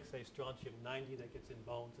specific, say strontium-90 that gets in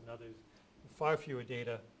bones and others. And far fewer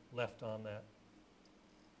data left on that.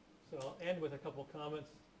 So I'll end with a couple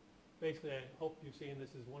comments. Basically, I hope you've seen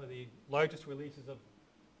this is one of the largest releases of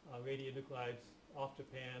radionuclides off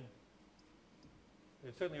Japan.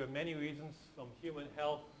 There certainly are many reasons, from human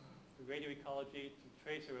health to radioecology to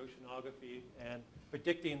tracer oceanography and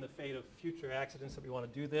predicting the fate of future accidents, that we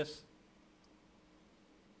want to do this.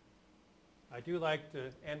 I do like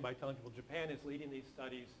to end by telling people Japan is leading these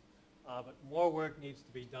studies, but more work needs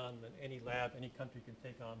to be done than any lab, any country can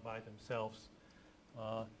take on by themselves.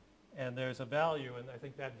 And there's a value, and I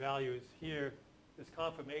think that value is here, this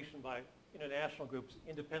confirmation by international groups,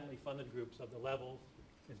 independently funded groups of the levels,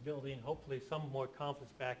 is building hopefully some more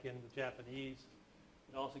confidence back in the Japanese.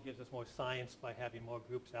 It also gives us more science by having more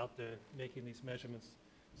groups out there making these measurements.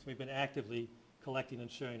 So we've been actively collecting and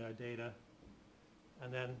sharing our data.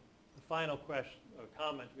 And then the final question or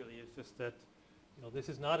comment really is just that, this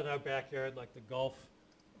is not in our backyard like the Gulf.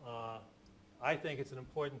 I think it's an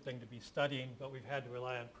important thing to be studying, but we've had to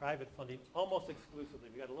rely on private funding almost exclusively.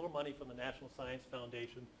 We got a little money from the National Science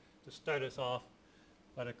Foundation to start us off,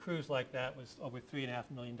 but a cruise like that was over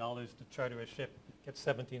 $3.5 million to charter a ship, get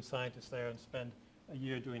 17 scientists there, and spend a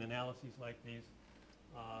year doing analyses like these.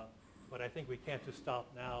 But I think we can't just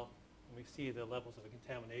stop now, when we see the levels of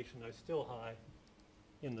contamination are still high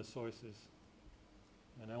in the sources.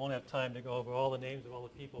 And I won't have time to go over all the names of all the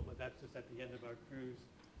people, but that's just at the end of our cruise.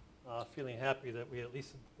 Feeling happy that we at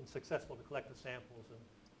least been successful to collect the samples and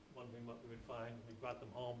wondering what we would find. We brought them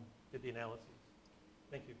home, did the analyses.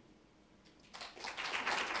 Thank you.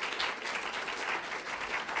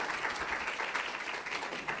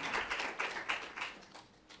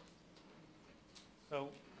 So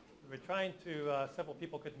we're trying to, several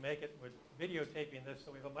people couldn't make it. We're videotaping this,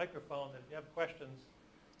 so we have a microphone. If you have questions,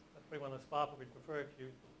 let's put you on the spot, but we'd prefer if you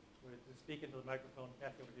were to speak into the microphone.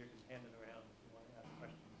 Kathy over here can hand it around if you want to ask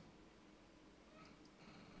questions.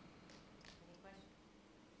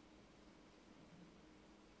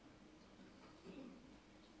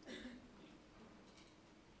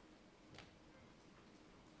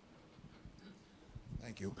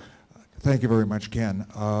 Thank you. Thank you very much, Ken.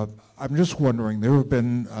 I'm just wondering, there have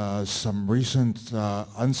been some recent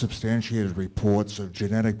unsubstantiated reports of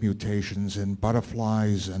genetic mutations in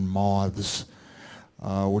butterflies and moths,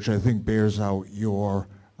 which I think bears out your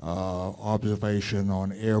observation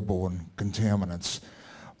on airborne contaminants.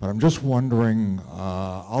 But I'm just wondering,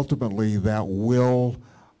 ultimately that will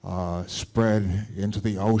spread into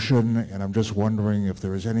the ocean, and I'm just wondering if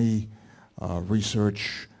there is any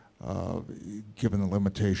research, given the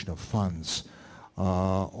limitation of funds,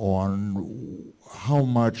 on how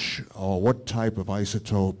much or what type of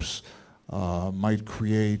isotopes might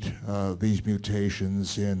create these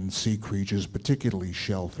mutations in sea creatures, particularly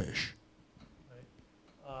shellfish.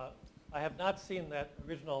 Right. I have not seen that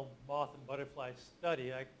original moth and butterfly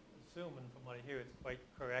study. I assume, and from what I hear, it's quite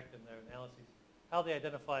correct in their analyses. How they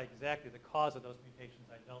identify exactly the cause of those mutations,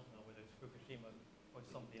 I don't know, whether it's Fukushima or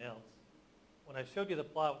something else. When I showed you the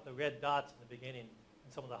plot with the red dots in the beginning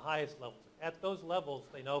and some of the highest levels, at those levels,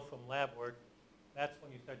 they know from lab work, that's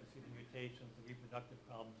when you start to see the mutations, the reproductive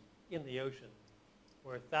problems in the ocean.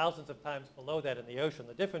 Where thousands of times below that in the ocean,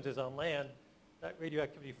 the difference is on land, that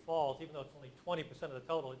radioactivity falls, even though it's only 20% of the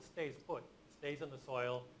total, it stays put. It stays in the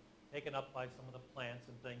soil, taken up by some of the plants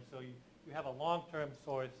and things. So you have a long-term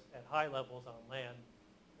source at high levels on land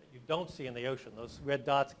that you don't see in the ocean. Those red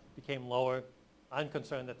dots became lower. I'm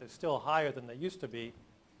concerned that they're still higher than they used to be,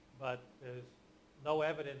 but there's no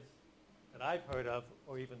evidence that I've heard of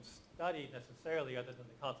or even studied necessarily other than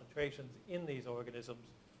the concentrations in these organisms,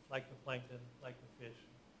 like the plankton, like the fish.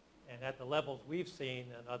 And at the levels we've seen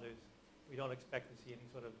and others, we don't expect to see any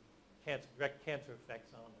sort of direct cancer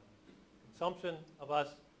effects on them. Consumption of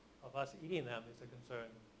us eating them is a concern,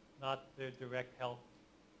 not their direct health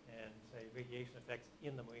and, say, radiation effects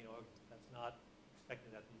in the marine organisms. That's not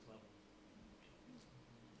expected at these levels.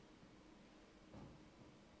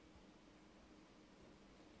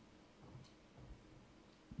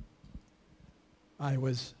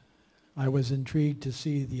 I was intrigued to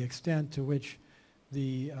see the extent to which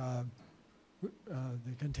the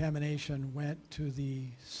contamination went to the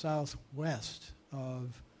southwest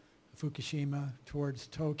of Fukushima towards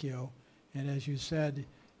Tokyo, and as you said,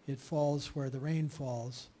 it falls where the rain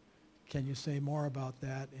falls. Can you say more about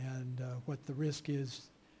that and what the risk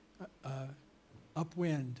is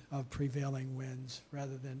upwind of prevailing winds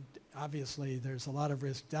rather than, obviously there's a lot of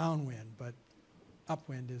risk downwind, but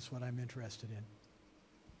upwind is what I'm interested in.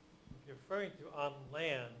 If you're referring to on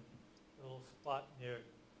land, the little spot near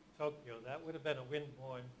Tokyo, that would have been a wind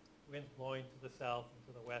blowing to the south and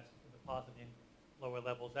to the west and depositing lower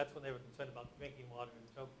levels. That's when they were concerned about drinking water in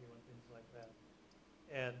Tokyo and things like that.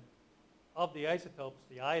 And of the isotopes,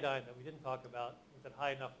 the iodine that we didn't talk about was at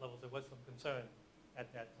high enough levels. There was some concern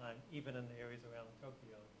at that time, even in the areas around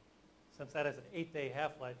Tokyo. Since that has an 8-day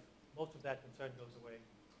half-life, most of that concern goes away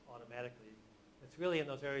automatically. It's really in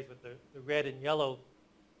those areas with the red and yellow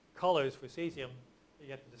colors for cesium that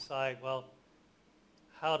you have to decide, well,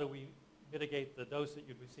 how do we mitigate the dose that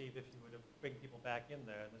you'd receive if you were to bring people back in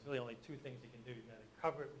there? And there's really only two things you can do. You've got to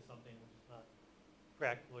cover it with something which is not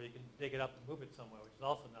practical, or you can dig it up and move it somewhere, which is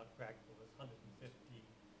also not practical. It's 150,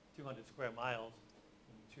 200 square miles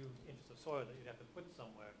and 2 inches of soil that you'd have to put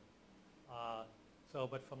somewhere.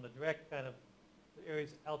 But from the direct kind of the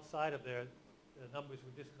areas outside of there, the numbers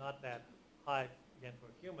were just not that high, again,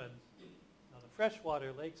 for humans. Now, the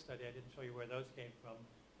freshwater lake study, I didn't show you where those came from.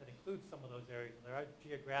 That includes some of those areas, and there are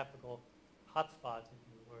geographical hotspots, if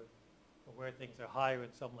you were, for where things are higher in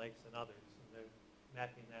some lakes than others, and they're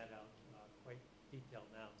mapping that out quite detailed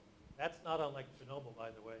now. That's not unlike Chernobyl, by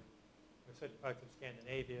the way. There are certain parts of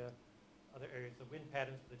Scandinavia, other areas, the wind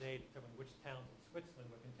patterns of the day determine which towns in Switzerland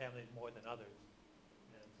were contaminated more than others.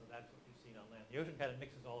 And so that's what you've seen on land. The ocean pattern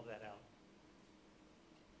mixes all of that out.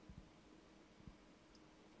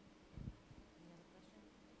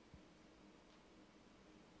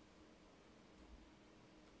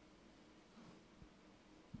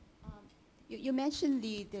 You mentioned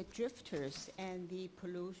the drifters and the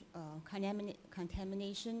pollution,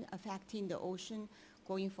 contamination affecting the ocean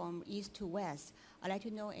going from east to west. I'd like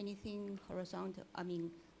to know anything horizontal,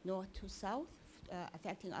 north to south,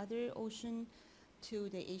 affecting other ocean to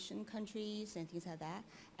the Asian countries and things like that.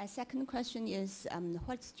 A second question is,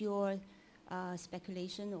 what's your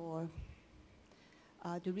speculation or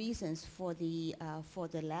the reasons for the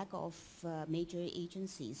lack of major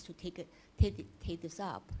agencies to take this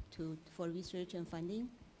up for research and funding?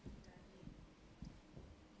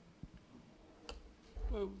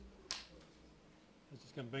 Well, I was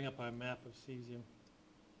just going to bring up our map of cesium.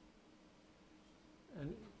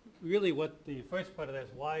 And really what the first part of that is,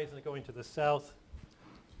 why isn't it going to the south?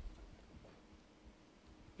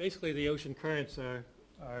 Basically, the ocean currents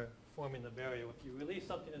are forming the barrier. If you release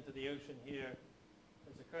something into the ocean here,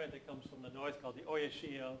 there's a current that comes from the north called the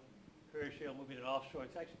Oyashio, Kurashio moving it offshore.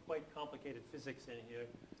 It's actually quite complicated physics in here,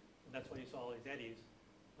 and that's why you saw all these eddies.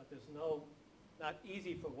 But there's not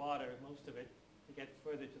easy for water, most of it, to get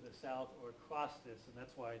further to the south or across this, and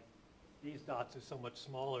that's why these dots are so much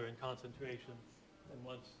smaller in concentration than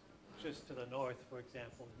ones just to the north, for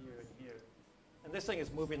example, here and here. And this thing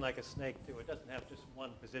is moving like a snake, too. It doesn't have just one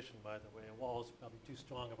position, by the way. A wall is probably too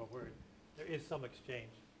strong of a word. There is some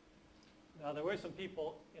exchange. Now, there were some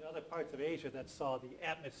people in other parts of Asia that saw the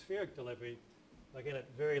atmospheric delivery, again, at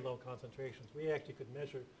very low concentrations. We actually could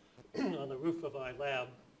measure on the roof of our lab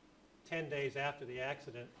 10 days after the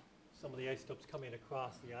accident some of the isotopes coming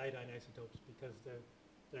across, the iodine isotopes, because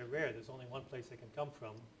they're rare. There's only one place they can come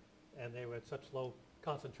from. and they were at such low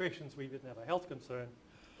concentrations we didn't have a health concern,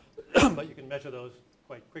 but you can measure those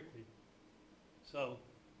quite quickly. So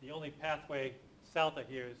the only pathway south of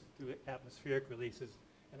here is through atmospheric releases,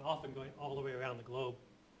 and often going all the way around the globe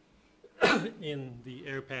in the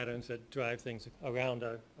air patterns that drive things around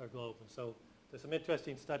our globe. And so there's some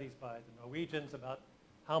interesting studies by the Norwegians about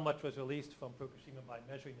how much was released from Fukushima by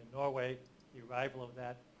measuring in Norway the arrival of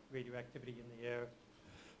that radioactivity in the air.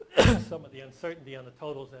 Some of the uncertainty on the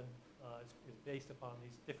totals then is based upon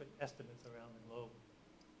these different estimates around the globe.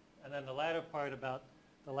 And then the latter part about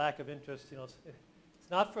the lack of interest, you know,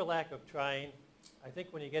 it's not for lack of trying. I think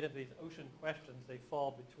when you get into these ocean questions, they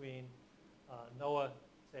fall between NOAA,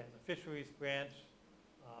 say, has a fisheries branch.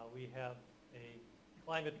 We have a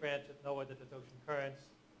climate branch at NOAA that does ocean currents.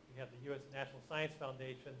 We have the U.S. National Science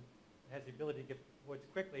Foundation that has the ability to get reports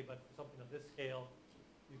quickly, but for something of this scale,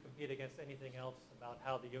 you compete against anything else about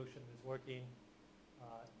how the ocean is working.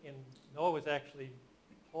 NOAA was actually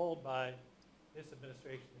told by this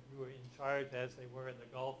administration that you were in charge as they were in the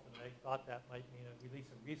Gulf, and they thought that might mean a release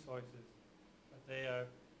of resources. But they are,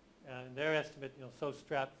 in their estimate, you know, so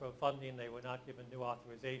strapped for funding, they were not given new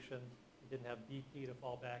authorization. They didn't have BP to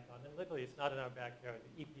fall back on. And literally, it's not in our backyard.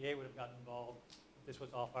 The EPA would have gotten involved if this was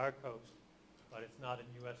off our coast, but it's not in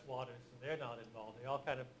U.S. waters, so they're not involved. They all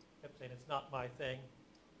kind of kept saying, it's not my thing.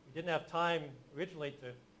 We didn't have time originally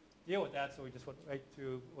to deal with that, so we just went right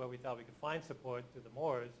to where we thought we could find support, to the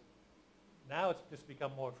moors. Now it's just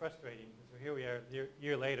become more frustrating, because here we are a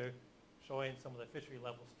year later showing some of the fishery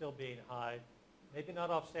levels still being high. Maybe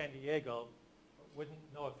not off San Diego, but wouldn't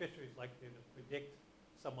NOAA Fisheries like to predict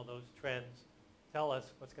some of those trends, tell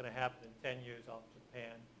us what's going to happen in 10 years off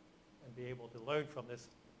Japan, and be able to learn from this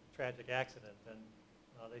tragic accident. And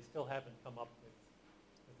they still haven't come up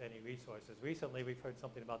with any resources. Recently, we've heard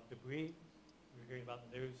something about debris. We were hearing about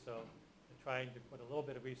the news, so they're trying to put a little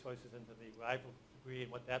bit of resources into the arrival of debris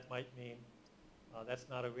and what that might mean. That's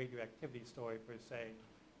not a radioactivity story per se.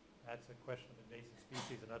 That's a question of invasive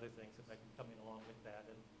species and other things that might be coming along with that,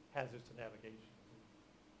 and hazards to navigation.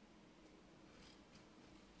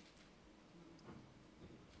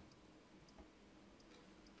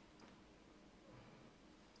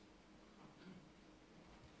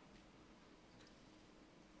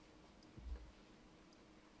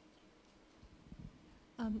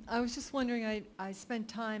 I was just wondering, I spent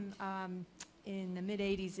time in the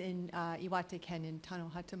mid-'80s in Iwate-ken in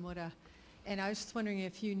Tano Hatamura, and I was just wondering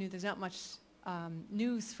if you knew, there's not much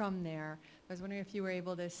news from there. I was wondering if you were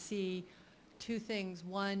able to see two things.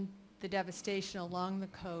 One, the devastation along the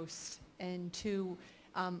coast, and two,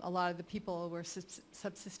 a lot of the people were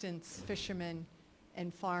subsistence fishermen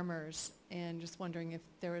and farmers, and just wondering if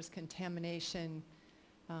there was contamination.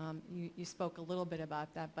 You spoke a little bit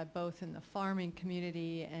about that, but both in the farming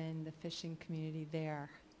community and the fishing community there.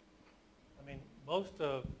 I mean, most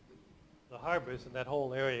of the harbors in that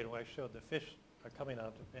whole area where I showed the fish are coming out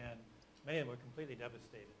of Japan, many of them were completely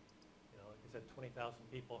devastated. You know, like I said, 20,000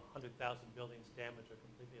 people, 100,000 buildings damaged or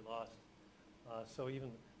completely lost. So even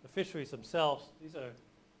the fisheries themselves, these are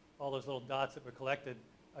all those little dots that were collected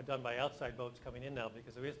are done by outside boats coming in now,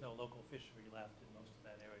 because there is no local fishery left in most of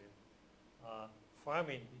that area.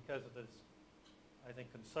 Farming, because of this, I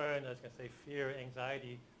think, concern, I was going to say fear,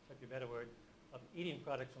 anxiety, might be a better word, of eating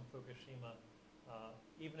products from Fukushima,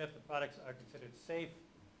 even if the products are considered safe,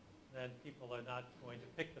 then people are not going to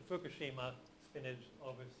pick the Fukushima spinach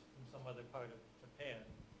over from some other part of Japan.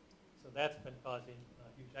 So that's been causing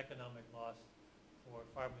huge economic loss for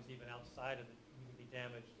farmers even outside of the immediately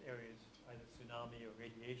damaged areas, either tsunami or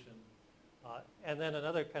radiation. And then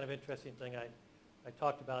another kind of interesting thing I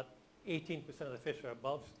talked about, 18% of the fish are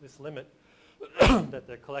above this limit that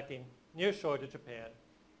they're collecting near shore to Japan.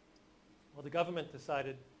 Well, the government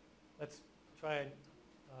decided, let's try and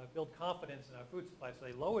build confidence in our food supply. So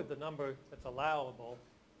they lowered the number that's allowable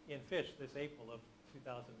in fish this April of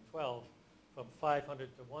 2012 from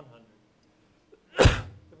 500 to 100.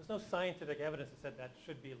 There was no scientific evidence that said that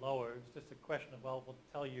should be lower. It was just a question of, well, we'll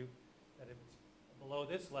tell you that if it's below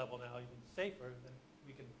this level now, even safer, then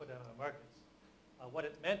we can put it on our markets. What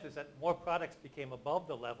it meant is that more products became above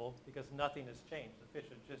the level because nothing has changed. The fish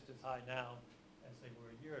are just as high now as they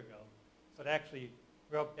were a year ago. So it actually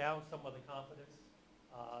broke down some of the confidence.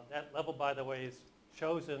 That level, by the way, is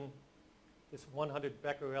chosen, this 100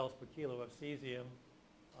 becquerels per kilo of cesium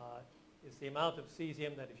is the amount of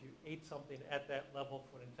cesium that if you ate something at that level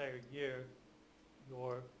for an entire year,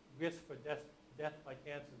 your risk for death by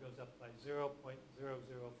cancer goes up by 0.005%.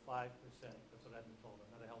 That's what I've been told.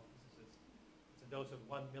 I'm not a health physicist. It's a dose of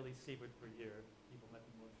 1 millisievert per year. People might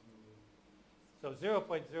be more familiar with. So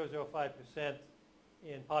 0.005%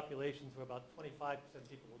 in populations where about 25% of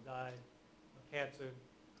people will die of cancer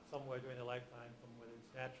somewhere during their lifetime from whether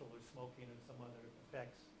it's natural or smoking or some other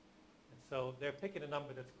effects. And so they're picking a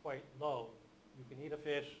number that's quite low. You can eat a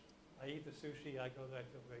fish. I eat the sushi. I go there. I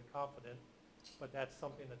feel very confident. But that's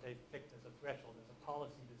something that they've picked as a threshold, as a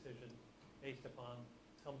policy decision based upon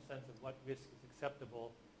some sense of what risk is acceptable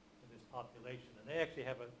to this population. And they actually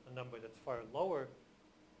have a number that's far lower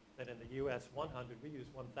than in the US 100. We use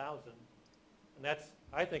 1,000. And that's,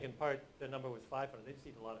 I think in part, their number was 500. They just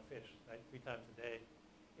eat a lot of fish, right, 3 times a day.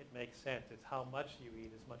 It makes sense. It's how much you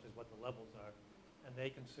eat as much as what the levels are. And they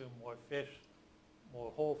consume more fish, more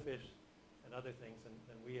whole fish, and other things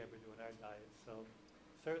than we ever do in our diet. So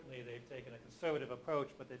certainly they've taken a conservative approach,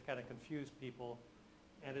 but they've kind of confused people.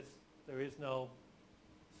 And there is no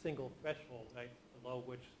single threshold, right, below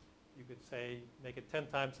which you could say make it 10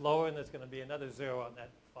 times lower, and there's going to be another 0 on that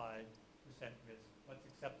 5% risk. What's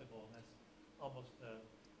acceptable? And that's almost a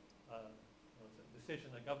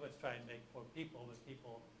decision the government's trying to make for people, but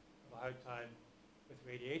people have a hard time with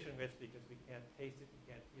radiation risk because we can't taste it, we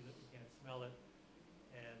can't feel it, we can't smell it.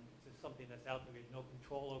 And it's just something that's out there. We have no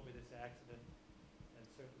control over this accident. And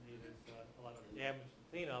certainly there's a lot of damage to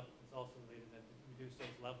clean up. It's also related then to reduce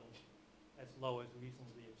those levels as low as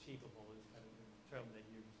reasonably achievable is kind of the term they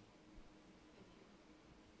use.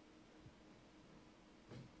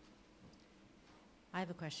 I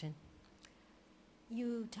have a question.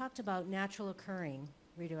 You talked about natural occurring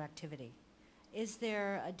radioactivity. Is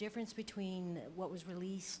there a difference between what was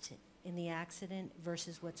released in the accident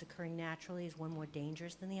versus what's occurring naturally? Is one more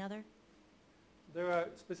dangerous than the other? There are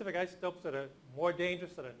specific isotopes that are more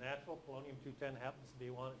dangerous that are natural. Polonium-210 happens to be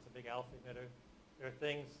one. It's a big alpha emitter. There are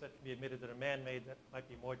things that can be emitted that are man-made that might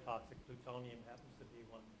be more toxic. Plutonium happens to be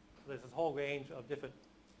one. So there's this whole range of different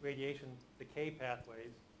radiation decay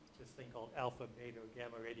pathways, this thing called alpha, beta, or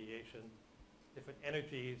gamma radiation, different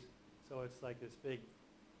energies. So it's like this big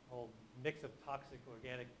whole mix of toxic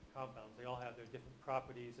organic compounds. They all have their different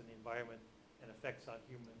properties in the environment and effects on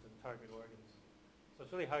humans and target organs. So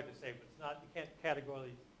it's really hard to say, but it's not, you can't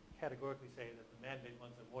categorically say that the man-made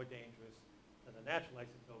ones are more dangerous than the natural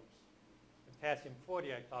isotopes.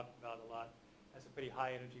 Potassium-40 I talked about a lot has a pretty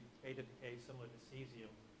high energy beta decay similar to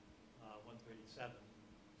cesium 137.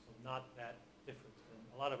 So not that different. And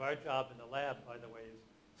a lot of our job in the lab, by the way, is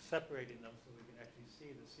separating them so we can actually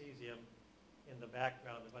see the cesium in the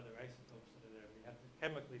background of other isotopes that are there. We have to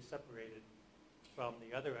chemically separate it from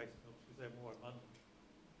the other isotopes because they're more abundant.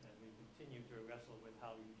 And we continue to wrestle with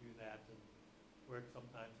how you do that and work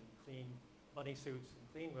sometimes in clean bunny suits and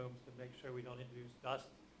clean rooms to make sure we don't introduce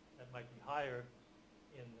dust that might be higher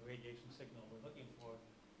in the radiation signal we're looking for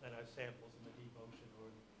than our samples in the deep ocean or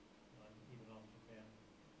even off Japan.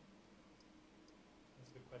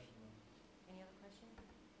 That's a good question, though. Any other questions?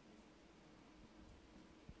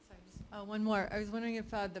 Sorry, just one more. I was wondering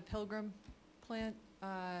if the Pilgrim plant,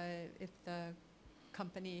 if the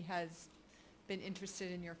company has been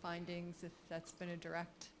interested in your findings, if that's been a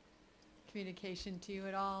direct communication to you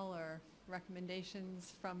at all, or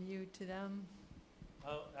recommendations from you to them?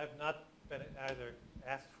 I've not been either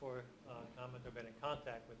asked for comment or been in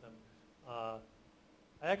contact with them. I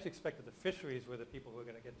actually expected the fisheries were the people who were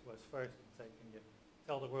going to get to us first and say, can you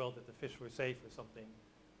tell the world that the fish were safe or something?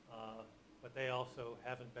 But they also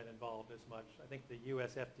haven't been involved as much. I think the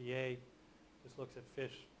US FDA just looks at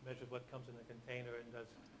fish, measures what comes in the container, and does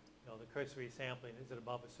the cursory sampling. Is it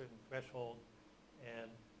above a certain threshold? And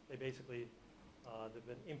they basically, there have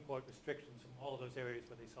been import restrictions from all of those areas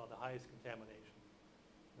where they saw the highest contamination.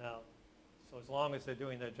 Now, so as long as they're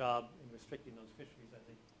doing their job in restricting those fisheries, I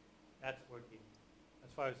think that's working. As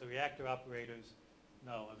far as the reactor operators,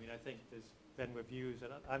 no. I mean, I think there's been reviews, and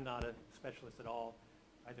I'm not a specialist at all,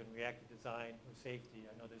 either in reactor design or safety.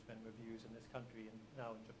 I know there's been reviews in this country and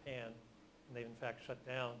now in Japan, and they've in fact shut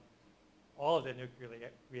down all of their nuclear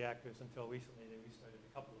reactors until recently. They restarted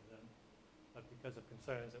a couple of them, but because of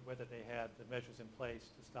concerns that whether they had the measures in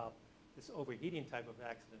place to stop this overheating type of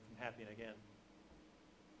accident from happening again.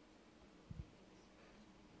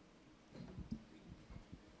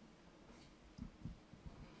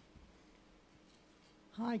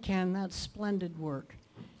 Hi, Ken. That's splendid work.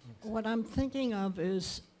 What I'm thinking of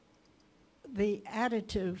is the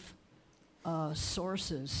additive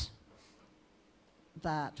sources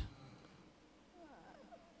that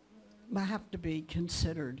have to be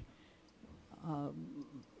considered.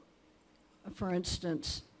 For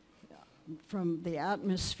instance, from the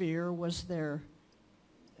atmosphere, was there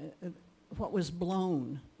what was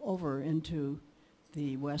blown over into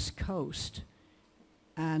the West Coast?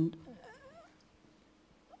 And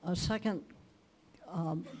a second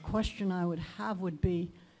question I would have would be,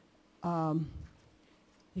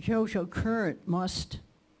 the Kyoto current must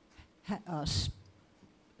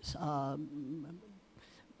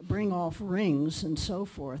bring off rings and so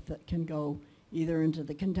forth that can go either into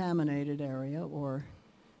the contaminated area or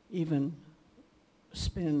even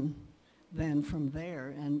spin then from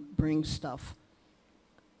there and bring stuff,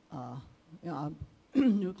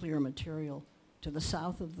 nuclear material to the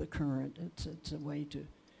south of the current. It's a way to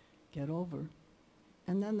get over.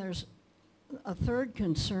 And then there's a third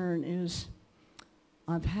concern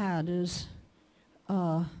I've had is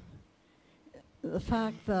the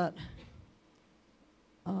fact that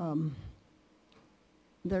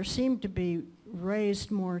there seem to be raised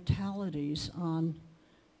mortalities on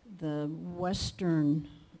the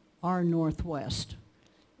our northwest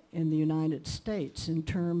in the United States in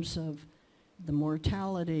terms of the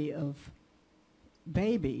mortality of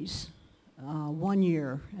babies, 1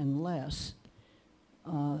 year and less.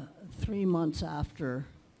 3 months after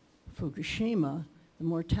Fukushima, the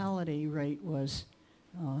mortality rate was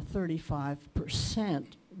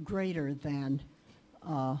 35% greater than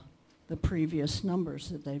the previous numbers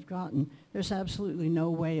that they've gotten. There's absolutely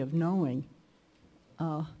no way of knowing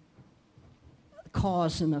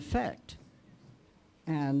cause and effect.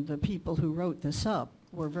 And the people who wrote this up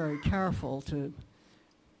were very careful to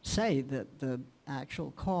say that the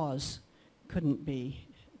actual cause couldn't be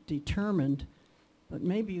determined. But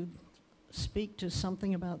maybe you speak to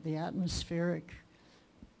something about the atmospheric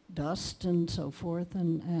dust and so forth,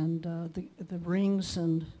 and the rings,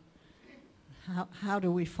 and how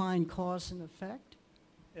do we find cause and effect?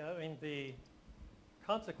 Yeah, I mean, the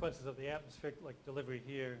consequences of the atmospheric delivery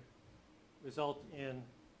here result in,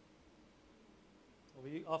 well,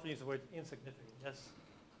 we often use the word insignificant. Yes,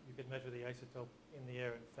 you could measure the isotope in the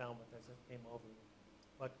air and found it as it came over.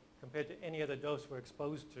 But compared to any other dose we're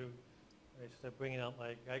exposed to, I start bringing out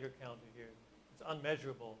my Geiger counter here, it's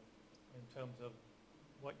unmeasurable in terms of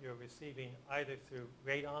what you're receiving either through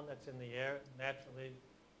radon that's in the air naturally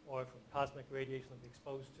or from cosmic radiation that we're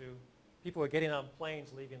exposed to. People were getting on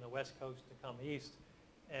planes leaving the West Coast to come east,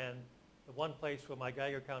 and the one place where my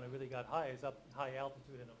Geiger counter really got high is up in high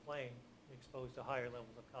altitude in a plane, exposed to higher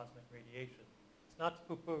levels of cosmic radiation. It's not to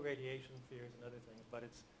poo-poo radiation fears and other things, but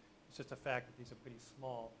it's just a fact that these are pretty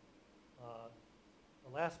small.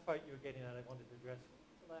 The last part you were getting at, I wanted to address.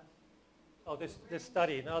 The last? Oh, this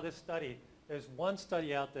study. No, this study. There's one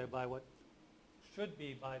study out there by what should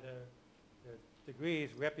be, by their degrees,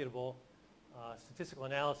 reputable statistical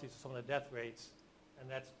analyses of some of the death rates, and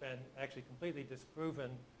that's been actually completely disproven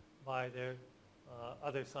by their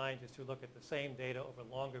other scientists who look at the same data over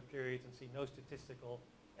longer periods and see no statistical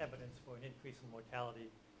evidence for an increase in mortality.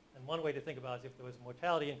 And one way to think about it is if there was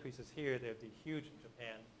mortality increases here, they'd be huge in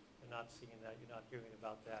Japan. You're not seeing that. You're not hearing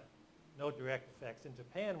about that. No direct effects. In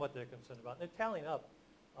Japan, what they're concerned about, and they're tallying up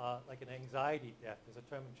like an anxiety death. There's a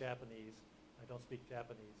term in Japanese. I don't speak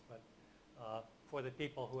Japanese, but for the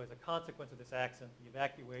people who, as a consequence of this accident, the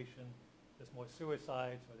evacuation, there's more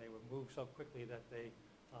suicides, or they were moved so quickly that they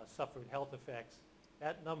suffered health effects.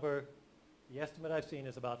 That number, the estimate I've seen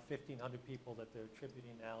is about 1,500 people that they're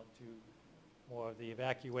attributing now to more of the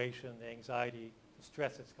evacuation, the anxiety, the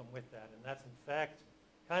stress that's come with that. And that's, in fact,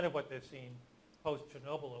 kind of what they've seen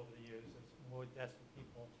post-Chernobyl over the years. There's more deaths from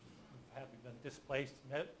people who have been displaced,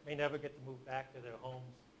 may never get to move back to their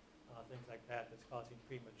homes, things like that, that's causing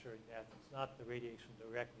premature death. It's not the radiation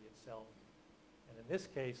directly itself. And in this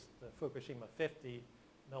case, the Fukushima 50,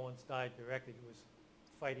 no one's died directly. Who was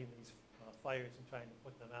fighting these fires and trying to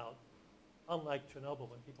put them out. Unlike Chernobyl,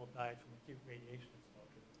 when people died from acute radiation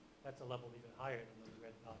exposure, that's a level even higher than those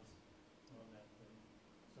red dots on that thing.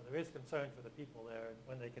 So there is concern for the people there and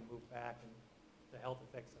when they can move back and the health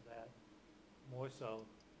effects of that, more so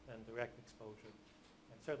than direct exposure.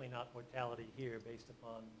 And certainly not mortality here based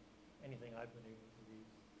upon anything I've been able to read.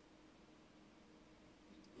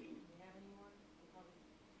 Do you have any more?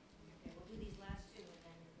 Okay, we'll do these last two and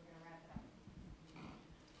then we're going to wrap it up.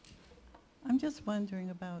 I'm just wondering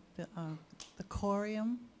about the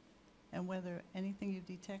corium and whether anything you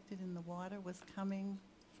detected in the water was coming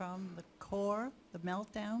from the core, the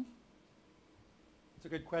meltdown. It's a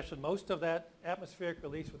good question. Most of that atmospheric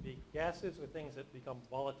release would be gases or things that become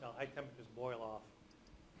volatile, high temperatures boil off.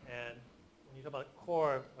 And when you talk about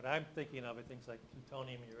core, what I'm thinking of are things like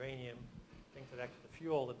plutonium, uranium, things that actually the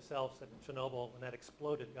fuel themselves that in Chernobyl, when that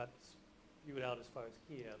exploded, got spewed out as far as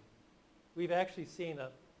Kiev. We've actually seen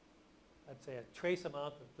I'd say a trace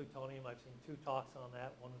amount of plutonium. I've seen 2 talks on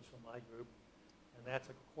that. One was from my group. And that's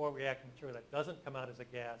a core reactant material that doesn't come out as a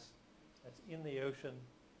gas. That's in the ocean,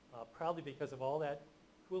 probably because of all that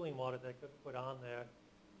cooling water that got put on there.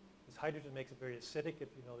 This hydrogen makes it very acidic, if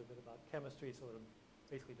you know a bit about chemistry, so it'll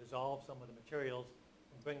basically dissolve some of the materials.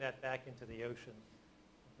 and bring that back into the ocean.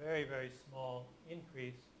 Very, very small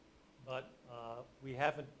increase, but we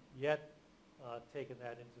haven't yet taken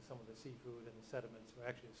that into some of the seafood and the sediments. We're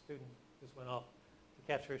actually, a student just went off to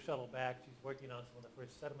catch her shuttle back. She's working on some of the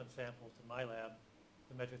first sediment samples in my lab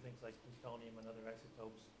to measure things like plutonium and other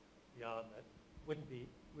isotopes beyond that wouldn't be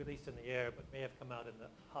released in the air, but may have come out in the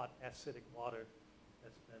hot acidic water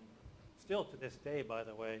that's been, still to this day, by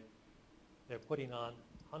the way, they're putting on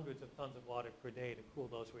hundreds of tons of water per day to cool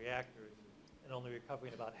those reactors and only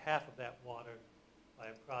recovering about half of that water by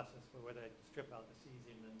a process where they strip out the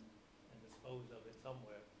cesium and dispose of it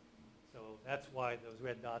somewhere. So that's why those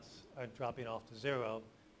red dots aren't dropping off to zero,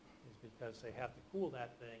 is because they have to cool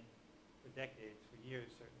that thing for decades, for years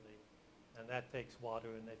certainly, and that takes water,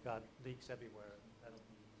 and they've got leaks everywhere, and that'll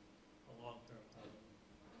be a long-term problem.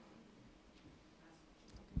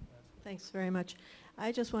 Thanks very much.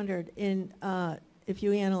 I just wondered, if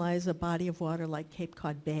you analyze a body of water like Cape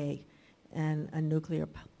Cod Bay and a nuclear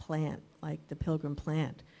plant like the Pilgrim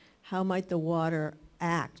plant, how might the water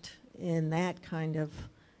act in that kind of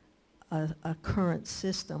a current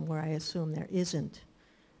system where I assume there isn't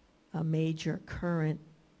a major current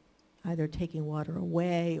either taking water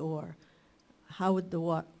away, or how would the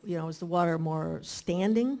water, is the water more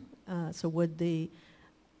standing? So would the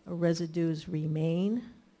residues remain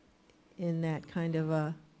in that kind of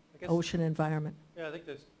a ocean environment? Yeah, I think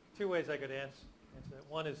there's two ways I could answer that.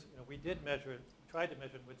 One is, we did measure it, tried to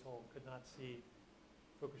measure in Woods Hole, could not see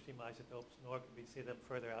Fukushima isotopes, nor could we see them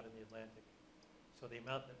further out in the Atlantic. So the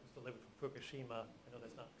amount that was delivered from Fukushima, I know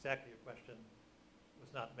that's not exactly your question,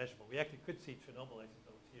 was not measurable. We actually could see Chernobyl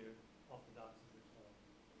isotopes here off the docks of Woods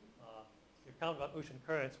Hole. Your comment about ocean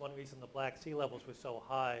currents, one reason the Black Sea levels were so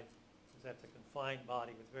high is that's a confined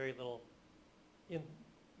body with very little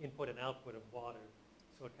input and output of water.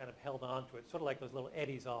 So it kind of held on to it, sort of like those little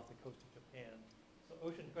eddies off the coast of Japan. So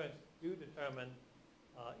ocean currents do determine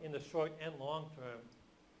in the short and long term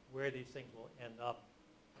where these things will end up.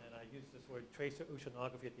 And I use this word tracer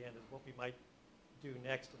oceanography at the end, is what we might do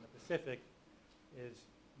next in the Pacific, is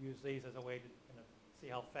use these as a way to kind of see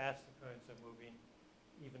how fast the currents are moving.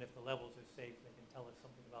 Even if the levels are safe, they can tell us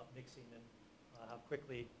something about mixing and how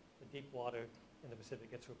quickly the deep water in the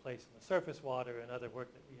Pacific gets replaced in the surface water, and other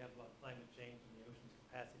work that we have about climate change and the ocean's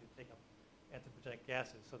capacity to take up anthropogenic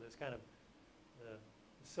gases. So there's kind of the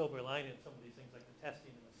silver lining in some of these things, like the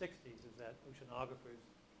testing in the 60s, is that oceanographers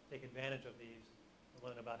take advantage of these to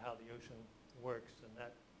learn about how the ocean works, and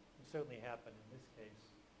that can certainly happen in this case.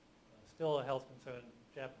 Still a health concern,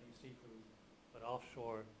 Japanese seafood, but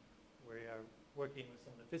offshore we are working with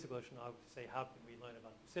some of the physical oceanographers to say how can we learn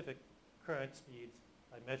about Pacific current speeds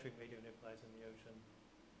by measuring radionuclides in the ocean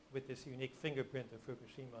with this unique fingerprint of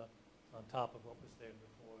Fukushima on top of what was there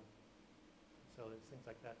before. So there's things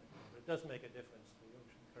like that. But it does make a difference, the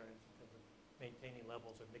ocean currents, in terms of maintaining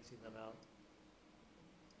levels or mixing them out.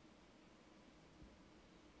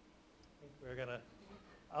 I think we're going to,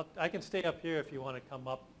 I can stay up here if you want to come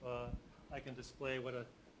up. I can display what an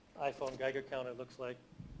iPhone Geiger counter looks like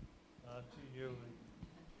to you, and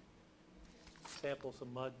sample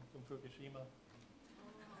some mud from Fukushima.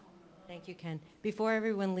 Thank you, Ken. Before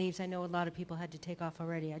everyone leaves, I know a lot of people had to take off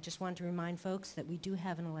already. I just want to remind folks that we do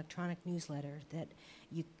have an electronic newsletter that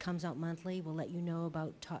comes out monthly. We'll let you know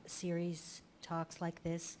about series talks like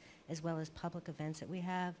this, as well as public events that we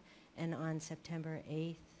have. And on September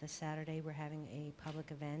 8th, the Saturday, we're having a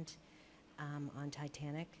public event on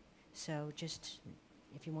Titanic. So just,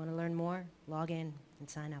 if you want to learn more, log in and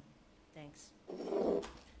sign up. Thanks.